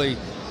is really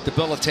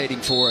debilitating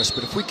for us.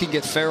 But if we can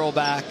get Farrell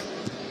back,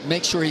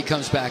 make sure he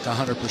comes back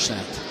 100%.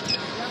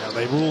 Now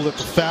they ruled that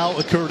the foul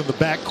occurred in the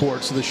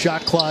backcourt, so the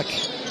shot clock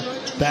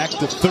back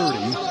to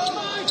 30.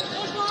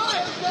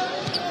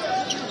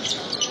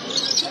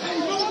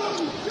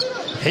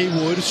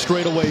 Haywood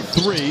straightaway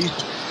 3.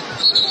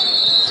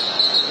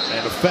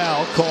 And a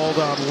foul called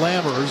on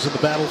Lammers in the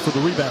battle for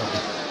the rebound.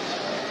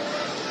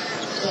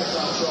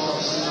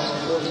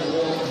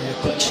 Yeah,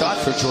 quick shot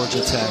for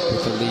Georgia Tech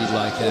with a lead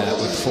like that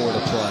with 4 to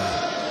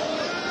play.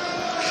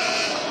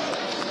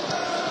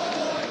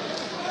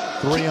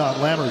 3 on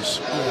Lammers.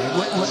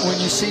 Yeah, when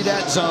you see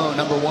that zone,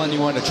 number one, you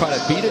want to try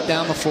to beat it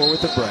down the floor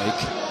with the break.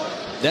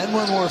 Then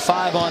when we're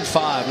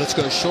 5-on-5, let's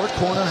go short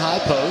corner, high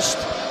post.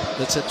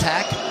 Let's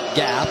attack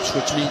gaps,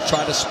 which means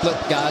try to split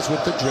guys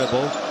with the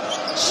dribble.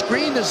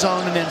 Screen the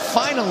zone, and then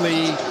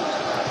finally,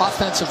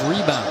 offensive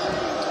rebound.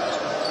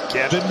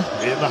 Kevin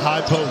in the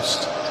high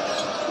post.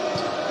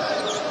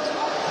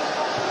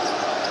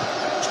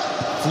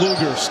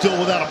 Pfluger still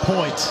without a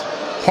point.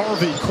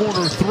 Harvey,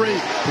 corner 3,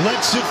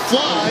 lets it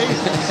fly,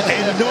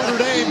 and Notre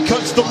Dame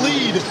cuts the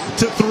lead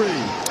to 3.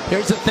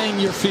 Here's the thing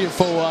you're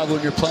fearful of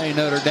when you're playing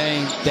Notre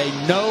Dame. They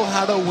know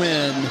how to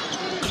win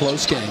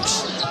close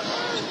games.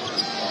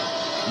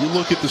 You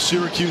look at the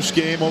Syracuse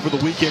game over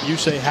the weekend, you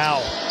say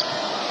how.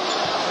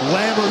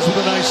 Lammers with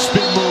a nice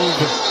spin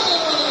move,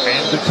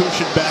 and the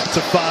cushion back to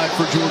 5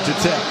 for Georgia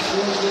Tech.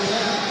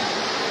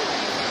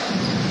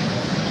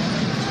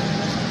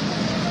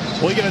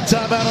 We get a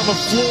timeout on the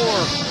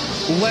floor.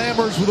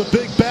 Lammers with a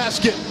big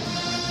basket.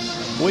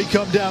 We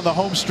come down the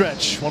home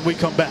stretch when we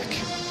come back.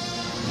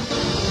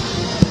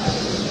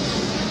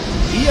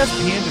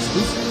 ESPN's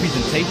exclusive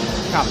presentation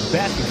of college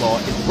basketball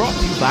is brought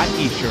to you by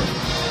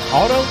Esurance,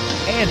 auto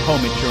and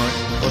home insurance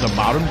for the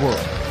modern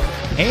world,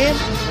 and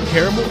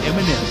Caramel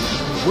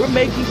M&M's. We're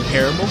making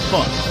caramel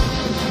fun.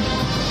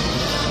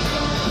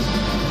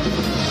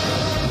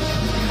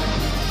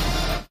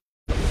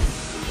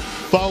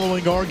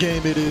 Following our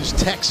game, it is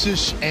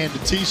Texas and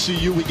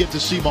TCU. We get to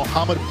see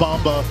Mohamed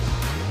Bamba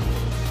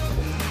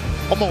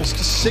almost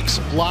 6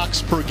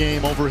 blocks per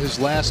game over his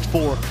last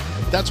 4.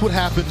 That's what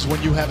happens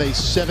when you have a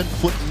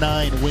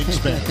 7'9"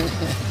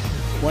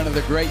 wingspan. one of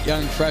the great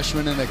young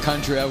freshmen in the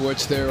country, of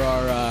which there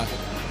are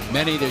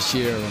many this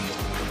year.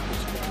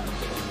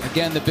 And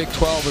again, the Big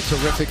 12, a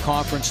terrific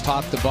conference,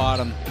 top to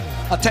bottom.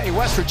 I'll tell you,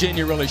 West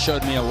Virginia really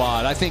showed me a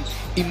lot. I think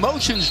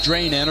emotions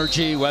drain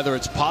energy, whether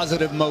it's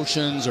positive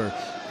emotions or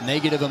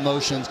negative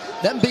emotions.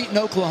 Them beating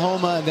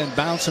Oklahoma and then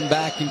bouncing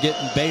back and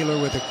getting Baylor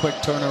with a quick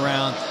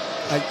turnaround.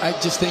 I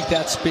just think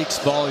that speaks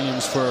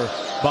volumes for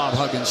Bob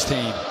Huggins'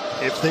 team.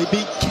 If they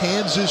beat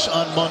Kansas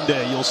on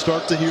Monday, you'll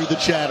start to hear the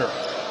chatter.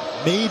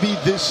 Maybe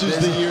this is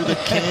the year that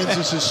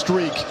Kansas'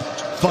 streak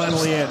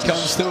finally ends.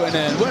 Comes to an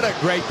end. What a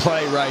great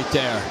play right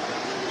there.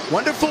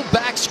 Wonderful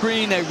back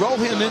screen. They roll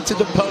him into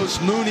the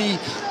post. Mooney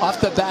off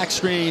the back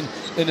screen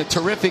in a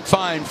terrific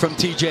find from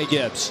T.J.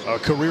 Gibbs. A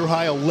career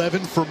high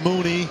 11 for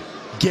Mooney.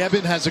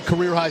 Gebbin has a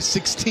career high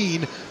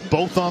 16,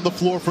 both on the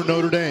floor for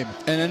Notre Dame.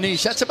 And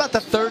Anish, that's about the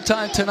third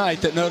time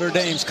tonight that Notre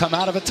Dame's come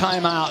out of a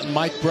timeout and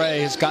Mike Bray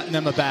has gotten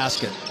them a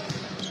basket.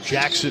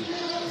 Jackson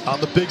on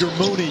the bigger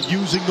Mooney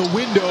using the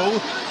window,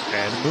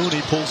 and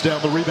Mooney pulls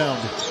down the rebound.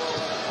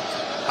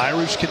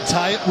 Irish can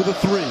tie it with a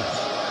three.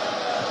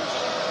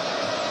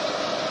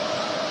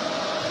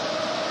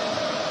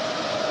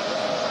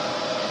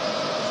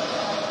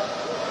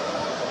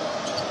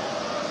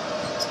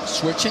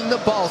 Switching the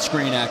ball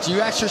screen act.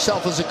 You ask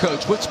yourself as a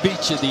coach, which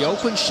beats you, the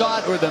open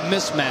shot or the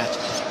mismatch?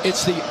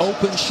 It's the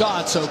open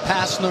shot, so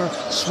Pastner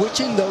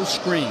switching those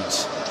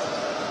screens.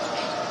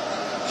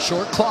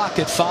 Short clock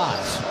at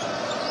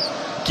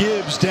 5.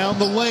 Gibbs down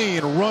the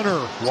lane,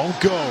 runner won't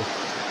go.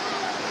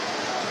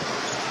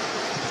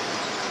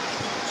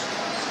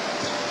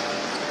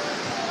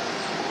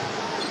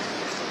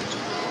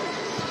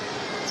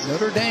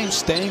 Notre Dame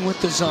staying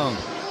with the zone.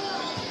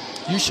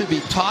 You should be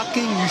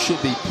talking, you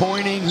should be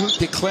pointing,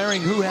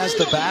 declaring who has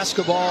the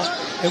basketball.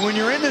 And when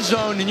you're in the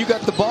zone and you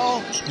got the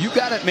ball, you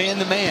got it man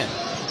to man.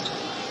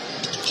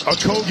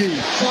 Okogie,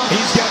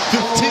 he's got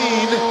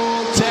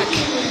 15. Tech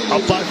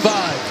up by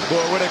 5.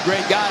 Boy, what a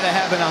great guy to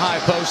have in a high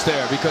post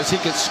there, because he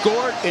could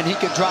score it and he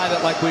could drive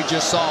it like we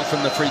just saw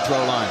from the free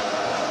throw line.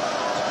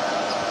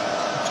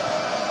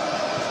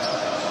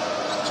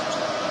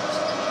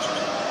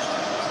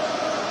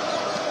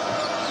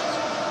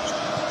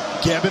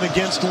 Gebbin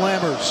against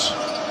Lammers.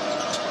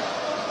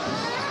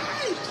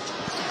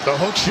 The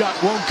hook shot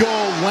won't go.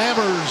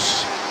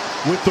 Lammers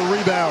with the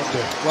rebound.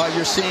 Well,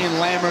 you're seeing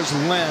Lammers'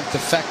 length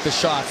affect the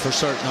shot for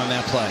certain on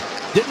that play.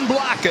 Didn't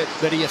block it,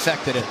 but he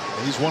affected it.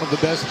 He's one of the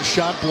best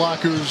shot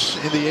blockers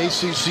in the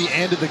ACC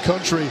and in the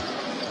country.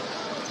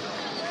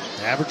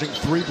 Averaging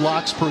 3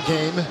 blocks per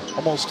game,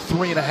 almost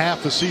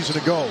 3.5 a season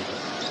ago.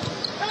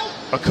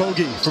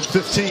 Okogie from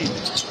 15.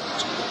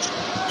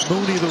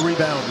 Mooney the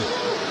rebound.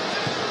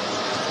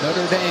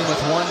 Notre Dame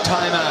with 1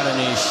 timeout,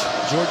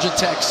 Anish. Georgia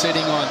Tech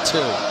sitting on 2.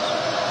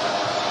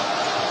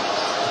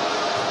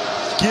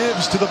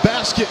 Gibbs to the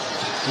basket.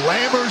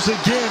 Lammers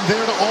again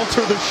there to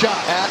alter the shot.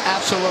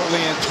 Absolutely,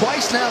 and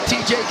twice now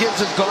T.J.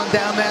 Gibbs has gone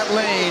down that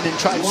lane and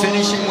tried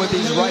finishing with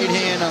his right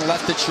hand and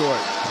left it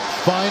short.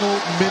 Final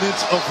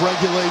minutes of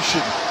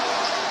regulation.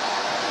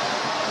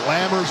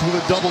 Lammers with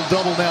a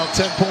double-double now.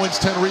 10 points,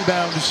 10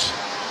 rebounds.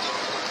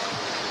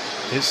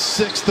 His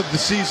 6th of the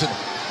season.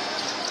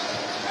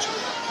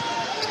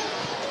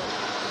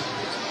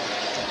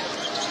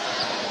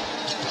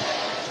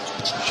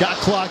 Shot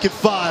clock at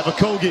 5.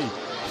 Okogie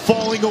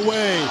falling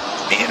away,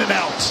 in and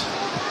out.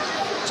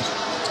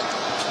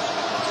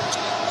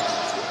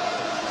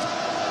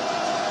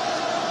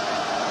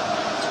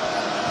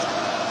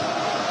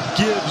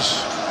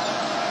 Gibbs,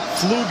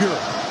 Pfluger,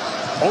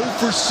 0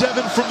 for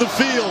 7 from the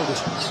field,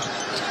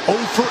 0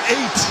 for 8.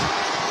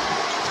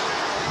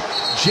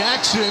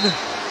 Jackson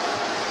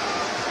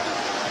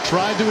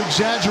tried to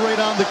exaggerate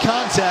on the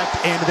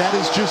contact, and that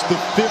is just the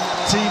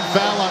 15th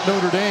foul on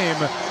Notre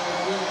Dame.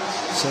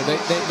 So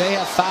they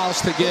have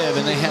fouls to give,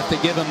 and they have to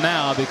give them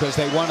now because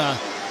they want to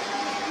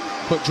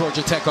put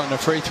Georgia Tech on the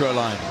free throw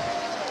line.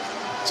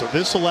 So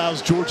this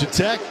allows Georgia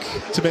Tech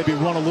to maybe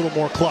run a little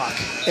more clock.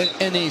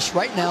 And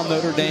right now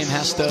Notre Dame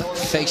has to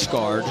face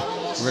guard.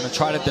 We're going to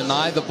try to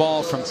deny the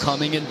ball from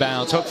coming in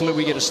bounds. Hopefully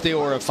we get a steal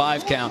or a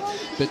 5 count.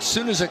 But as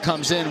soon as it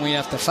comes in, we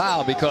have to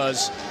foul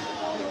because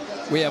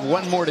we have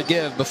 1 more to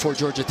give before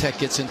Georgia Tech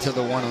gets into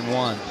the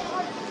 1-on-1.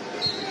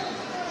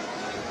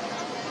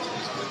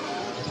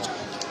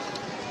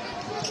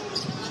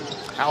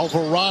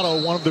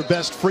 Alvarado, one of their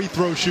best free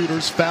throw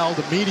shooters, fouled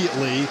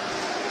immediately.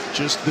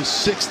 Just the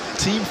 6th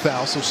team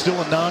foul, so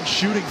still a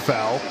non-shooting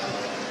foul.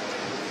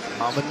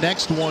 On the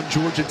next one,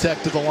 Georgia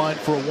Tech to the line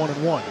for a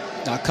 1-and-1.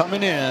 Now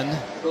coming in,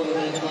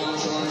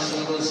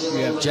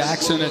 we have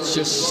Jackson. It's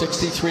just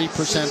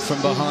 63%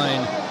 from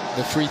behind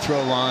the free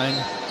throw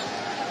line.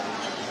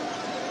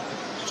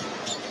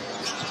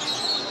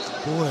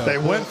 Boy, they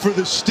went for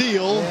the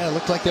steal. Yeah, it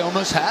looked like they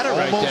almost had it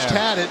right there. Almost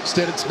had it.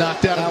 Instead, it's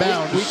knocked out of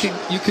bounds.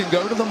 You can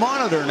go to the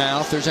monitor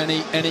now if there's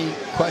any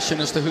question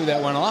as to who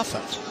that went off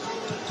of.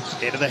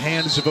 Into the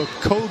hands of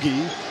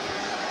Okogie.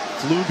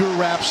 Pfluger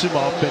wraps him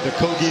up, and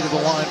Okogie to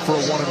the line for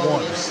a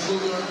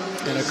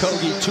 1-and-1. And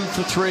Okogie 2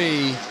 for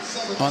 3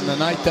 on the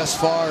night thus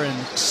far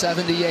and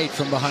 78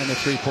 from behind the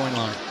three-point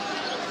line.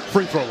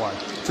 Free throw line.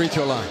 Free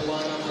throw line.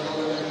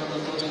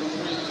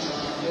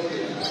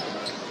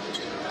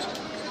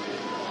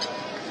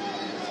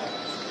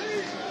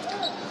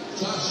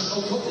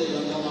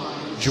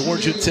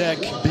 Georgia Tech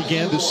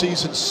began the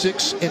season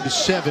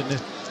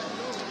 6-7.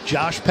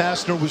 Josh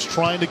Pastner was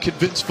trying to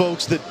convince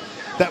folks that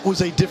that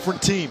was a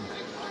different team.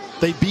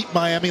 They beat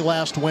Miami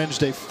last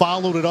Wednesday,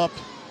 followed it up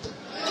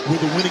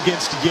with a win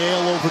against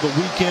Yale over the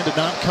weekend, a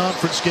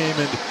non-conference game.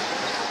 And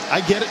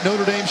I get it,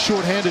 Notre Dame's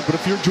shorthanded, but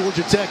if you're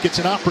Georgia Tech, it's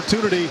an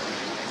opportunity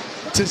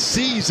to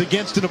seize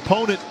against an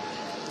opponent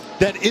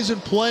that isn't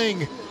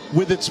playing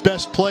with its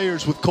best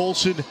players, with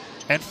Colson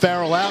and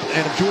Farrell out.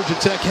 And if Georgia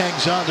Tech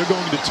hangs on, they're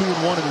going to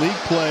 2-1 in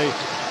league play,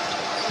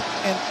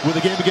 and with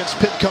a game against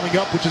Pitt coming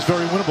up, which is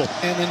very winnable.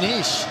 And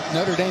Anish,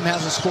 Notre Dame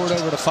hasn't scored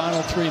over the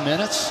final 3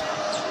 minutes.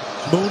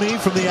 Mooney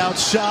from the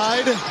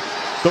outside.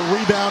 The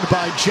rebound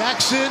by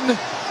Jackson.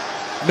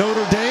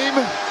 Notre Dame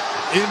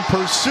in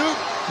pursuit.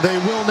 They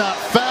will not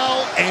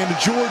foul, and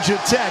Georgia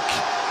Tech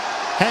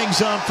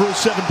hangs on for a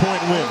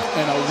 7-point win.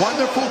 And a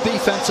wonderful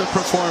defensive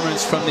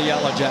performance from the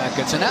Yellow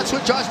Jackets. And that's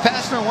what Josh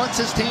Pastner wants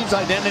his team's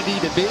identity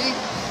to be.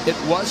 It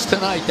was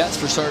tonight, that's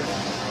for certain.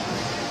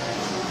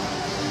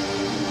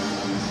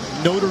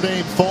 Notre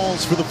Dame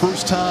falls for the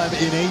first time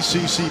in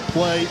ACC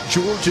play.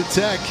 Georgia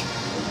Tech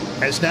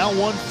has now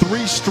won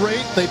 3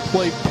 straight. They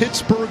play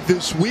Pittsburgh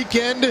this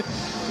weekend.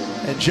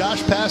 And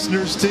Josh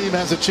Pastner's team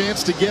has a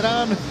chance to get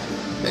on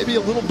maybe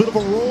a little bit of a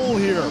roll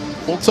here.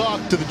 We'll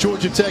talk to the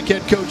Georgia Tech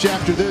head coach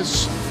after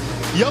this.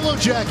 Yellow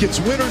Jackets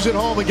winners at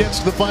home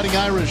against the Fighting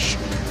Irish.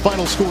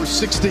 Final score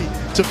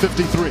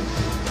 60-53.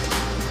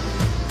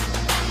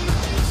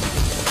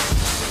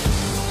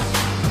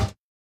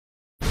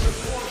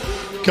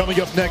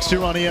 Coming up next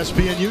here on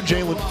ESPNU,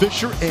 Jalen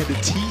Fisher and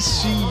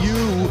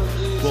TCU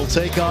will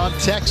take on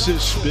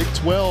Texas, Big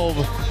 12.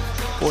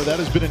 Boy, that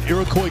has been an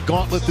Iroquois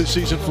gauntlet this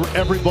season for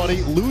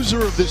everybody. Loser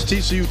of this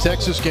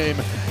TCU-Texas game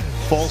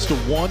falls to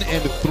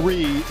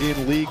 1-3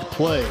 in league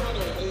play.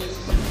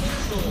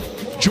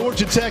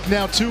 Georgia Tech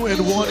now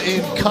 2-1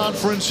 in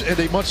conference, and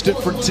a much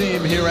different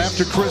team here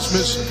after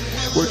Christmas.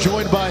 We're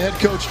joined by head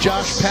coach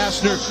Josh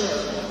Pastner.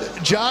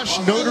 Josh,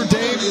 Notre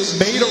Dame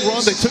made a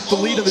run. They took the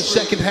lead in the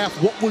second half.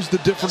 What was the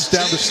difference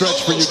down the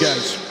stretch for you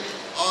guys?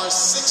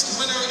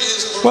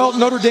 Well,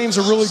 Notre Dame's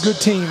a really good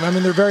team. I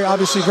mean, they're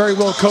obviously very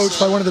well coached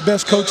by one of the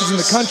best coaches in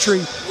the country.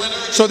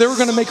 So they were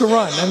going to make a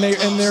run, and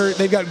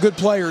they've got good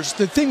players.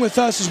 The thing with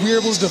us is we were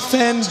able to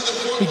defend.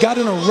 We got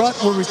in a rut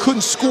where we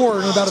couldn't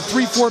score in about a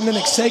 3-4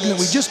 minute segment.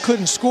 We just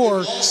couldn't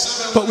score,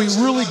 but we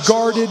really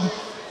guarded.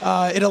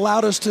 It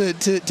allowed us to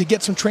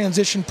get some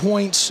transition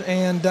points,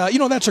 and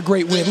that's a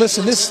great win.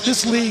 Listen,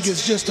 this league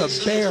is just a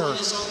bear,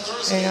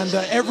 and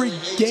every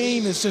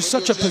game is just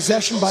such a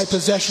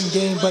possession-by-possession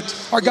game. But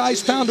our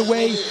guys found a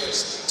way.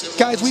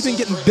 Guys, we've been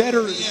getting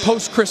better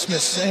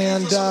post-Christmas,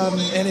 and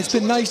it's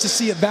been nice to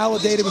see it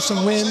validated with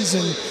some wins.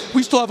 And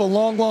we still have a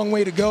long, long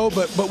way to go,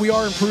 but we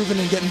are improving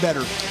and getting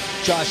better.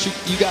 Josh,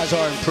 you guys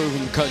are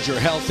improving because you're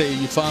healthy.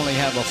 You finally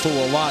have a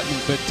full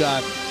allotment. But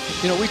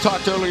we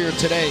talked earlier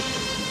today.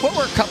 What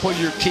were a couple of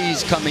your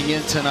keys coming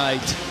in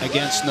tonight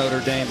against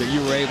Notre Dame that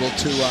you were able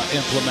to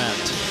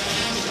implement?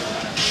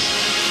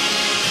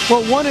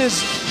 Well, one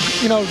is,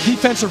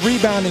 defensive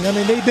rebounding. I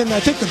mean, they've been,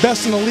 I think, the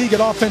best in the league at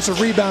offensive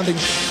rebounding.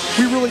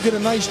 We really did a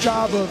nice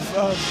job of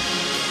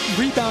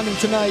rebounding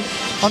tonight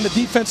on the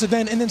defensive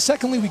end. And then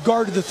secondly, we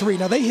guarded the 3.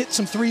 Now, they hit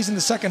some 3s in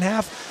the second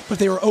half, but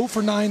they were 0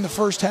 for 9 the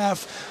first half.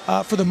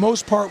 For the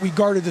most part, we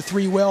guarded the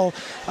 3 well,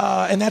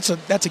 and that's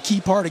a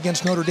key part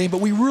against Notre Dame. But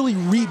we really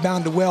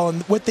rebounded well,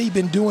 and what they've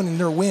been doing in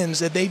their wins,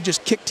 that they've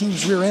just kicked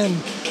teams' rear end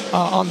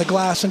on the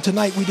glass. And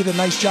tonight, we did a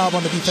nice job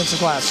on the defensive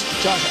glass.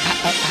 Josh,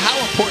 how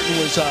important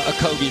was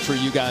Okogie for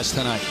you guys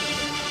tonight?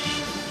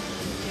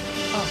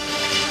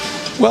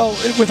 Well,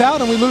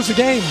 without him, we lose the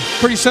game.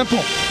 Pretty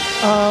simple.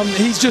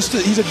 He's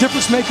a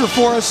difference maker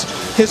for us.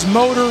 His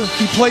motor,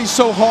 he plays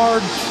so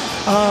hard.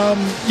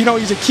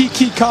 He's a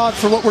key cog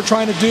for what we're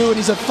trying to do, and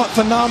he's a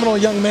phenomenal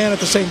young man at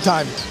the same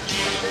time.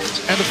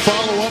 And the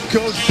follow-up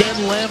coach, Ben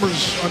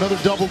Lammers, another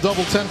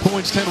double-double, 10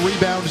 points, 10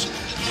 rebounds.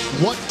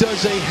 What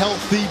does a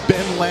healthy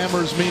Ben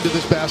Lammers mean to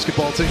this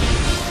basketball team?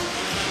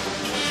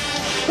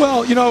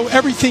 Well,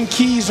 everything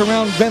keys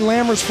around Ben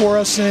Lammers for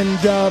us, and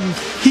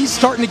he's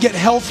starting to get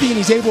healthy and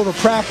he's able to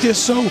practice.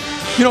 So,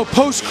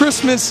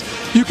 post-Christmas,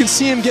 you can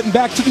see him getting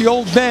back to the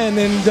old Ben,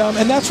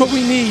 and that's what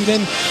we need.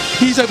 And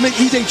he's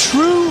a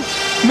true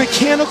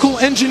mechanical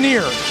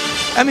engineer.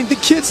 I mean, the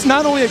kid's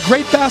not only a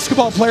great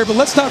basketball player, but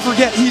let's not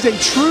forget, he's a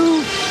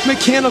true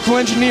mechanical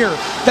engineer.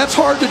 That's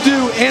hard to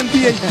do and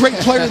be a great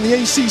player in the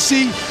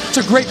ACC. It's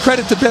a great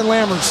credit to Ben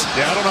Lammers.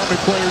 Yeah, I don't know how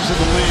many players in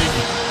the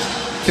league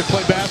can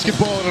play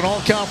basketball at an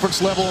all-conference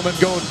level and then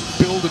go and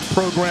build and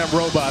program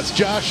robots.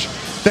 Josh,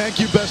 thank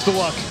you. Best of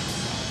luck.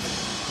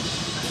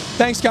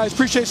 Thanks, guys.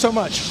 Appreciate it so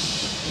much.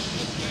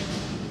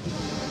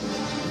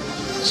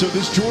 So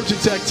this Georgia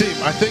Tech team,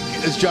 I think,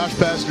 as Josh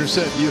Pastner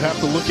said, you have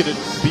to look at it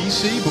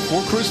BC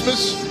before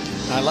Christmas.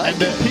 I like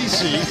and then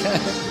PC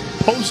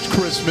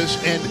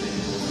post-Christmas, and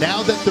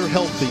now that they're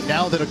healthy,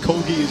 now that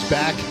Okogie is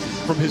back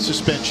from his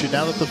suspension,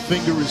 now that the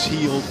finger is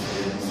healed,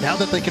 now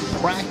that they can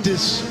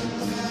practice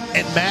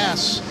en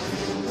masse,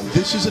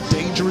 this is a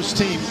dangerous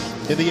team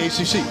in the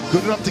ACC.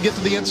 Good enough to get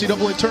to the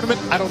NCAA tournament?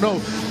 I don't know.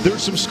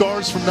 There's some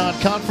scars from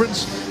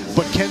non-conference,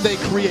 but can they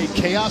create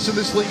chaos in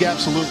this league?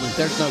 Absolutely.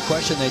 There's no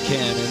question they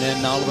can. And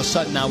then all of a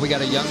sudden now we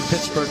got a young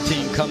Pittsburgh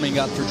team coming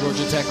up for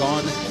Georgia Tech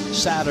on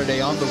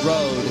Saturday on the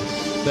road.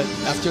 But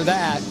after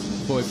that,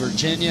 boy,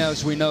 Virginia,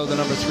 as we know, the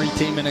number 3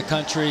 team in the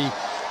country,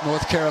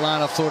 North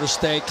Carolina, Florida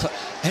State.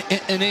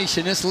 And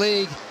in this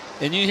league,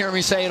 and you hear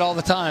me say it all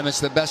the time, it's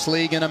the best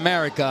league in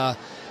America.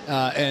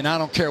 And I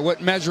don't care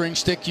what measuring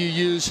stick you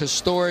use,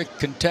 historic,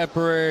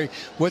 contemporary,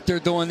 what they're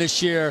doing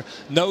this year.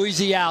 No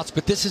easy outs,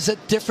 but this is a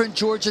different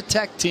Georgia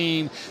Tech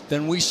team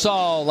than we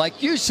saw,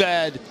 like you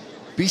said,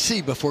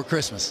 BC before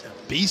Christmas.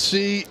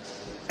 BC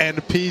and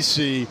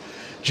PC.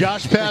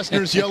 Josh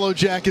Pastner's Yellow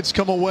Jackets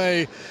come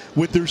away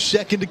with their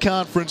second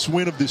conference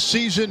win of the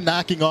season,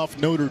 knocking off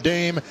Notre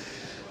Dame.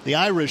 The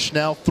Irish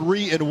now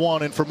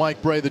 3-1, and for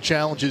Mike Bray, the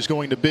challenge is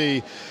going to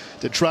be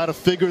to try to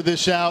figure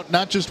this out,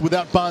 not just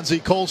without Bonzie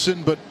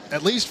Colson, but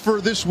at least for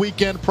this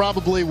weekend,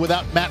 probably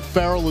without Matt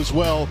Farrell as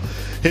well,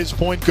 his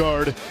point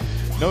guard.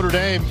 Notre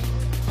Dame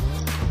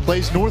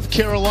plays North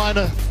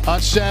Carolina on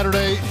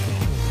Saturday,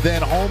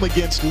 then home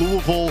against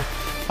Louisville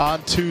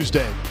on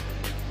Tuesday.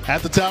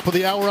 At the top of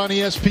the hour on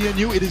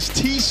ESPNU, it is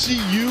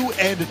TCU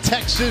and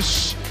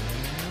Texas.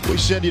 We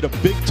send you to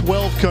Big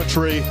 12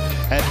 country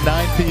at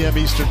 9 p.m.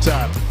 Eastern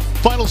Time.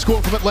 Final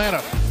score from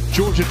Atlanta,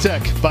 Georgia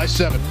Tech by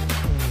 7.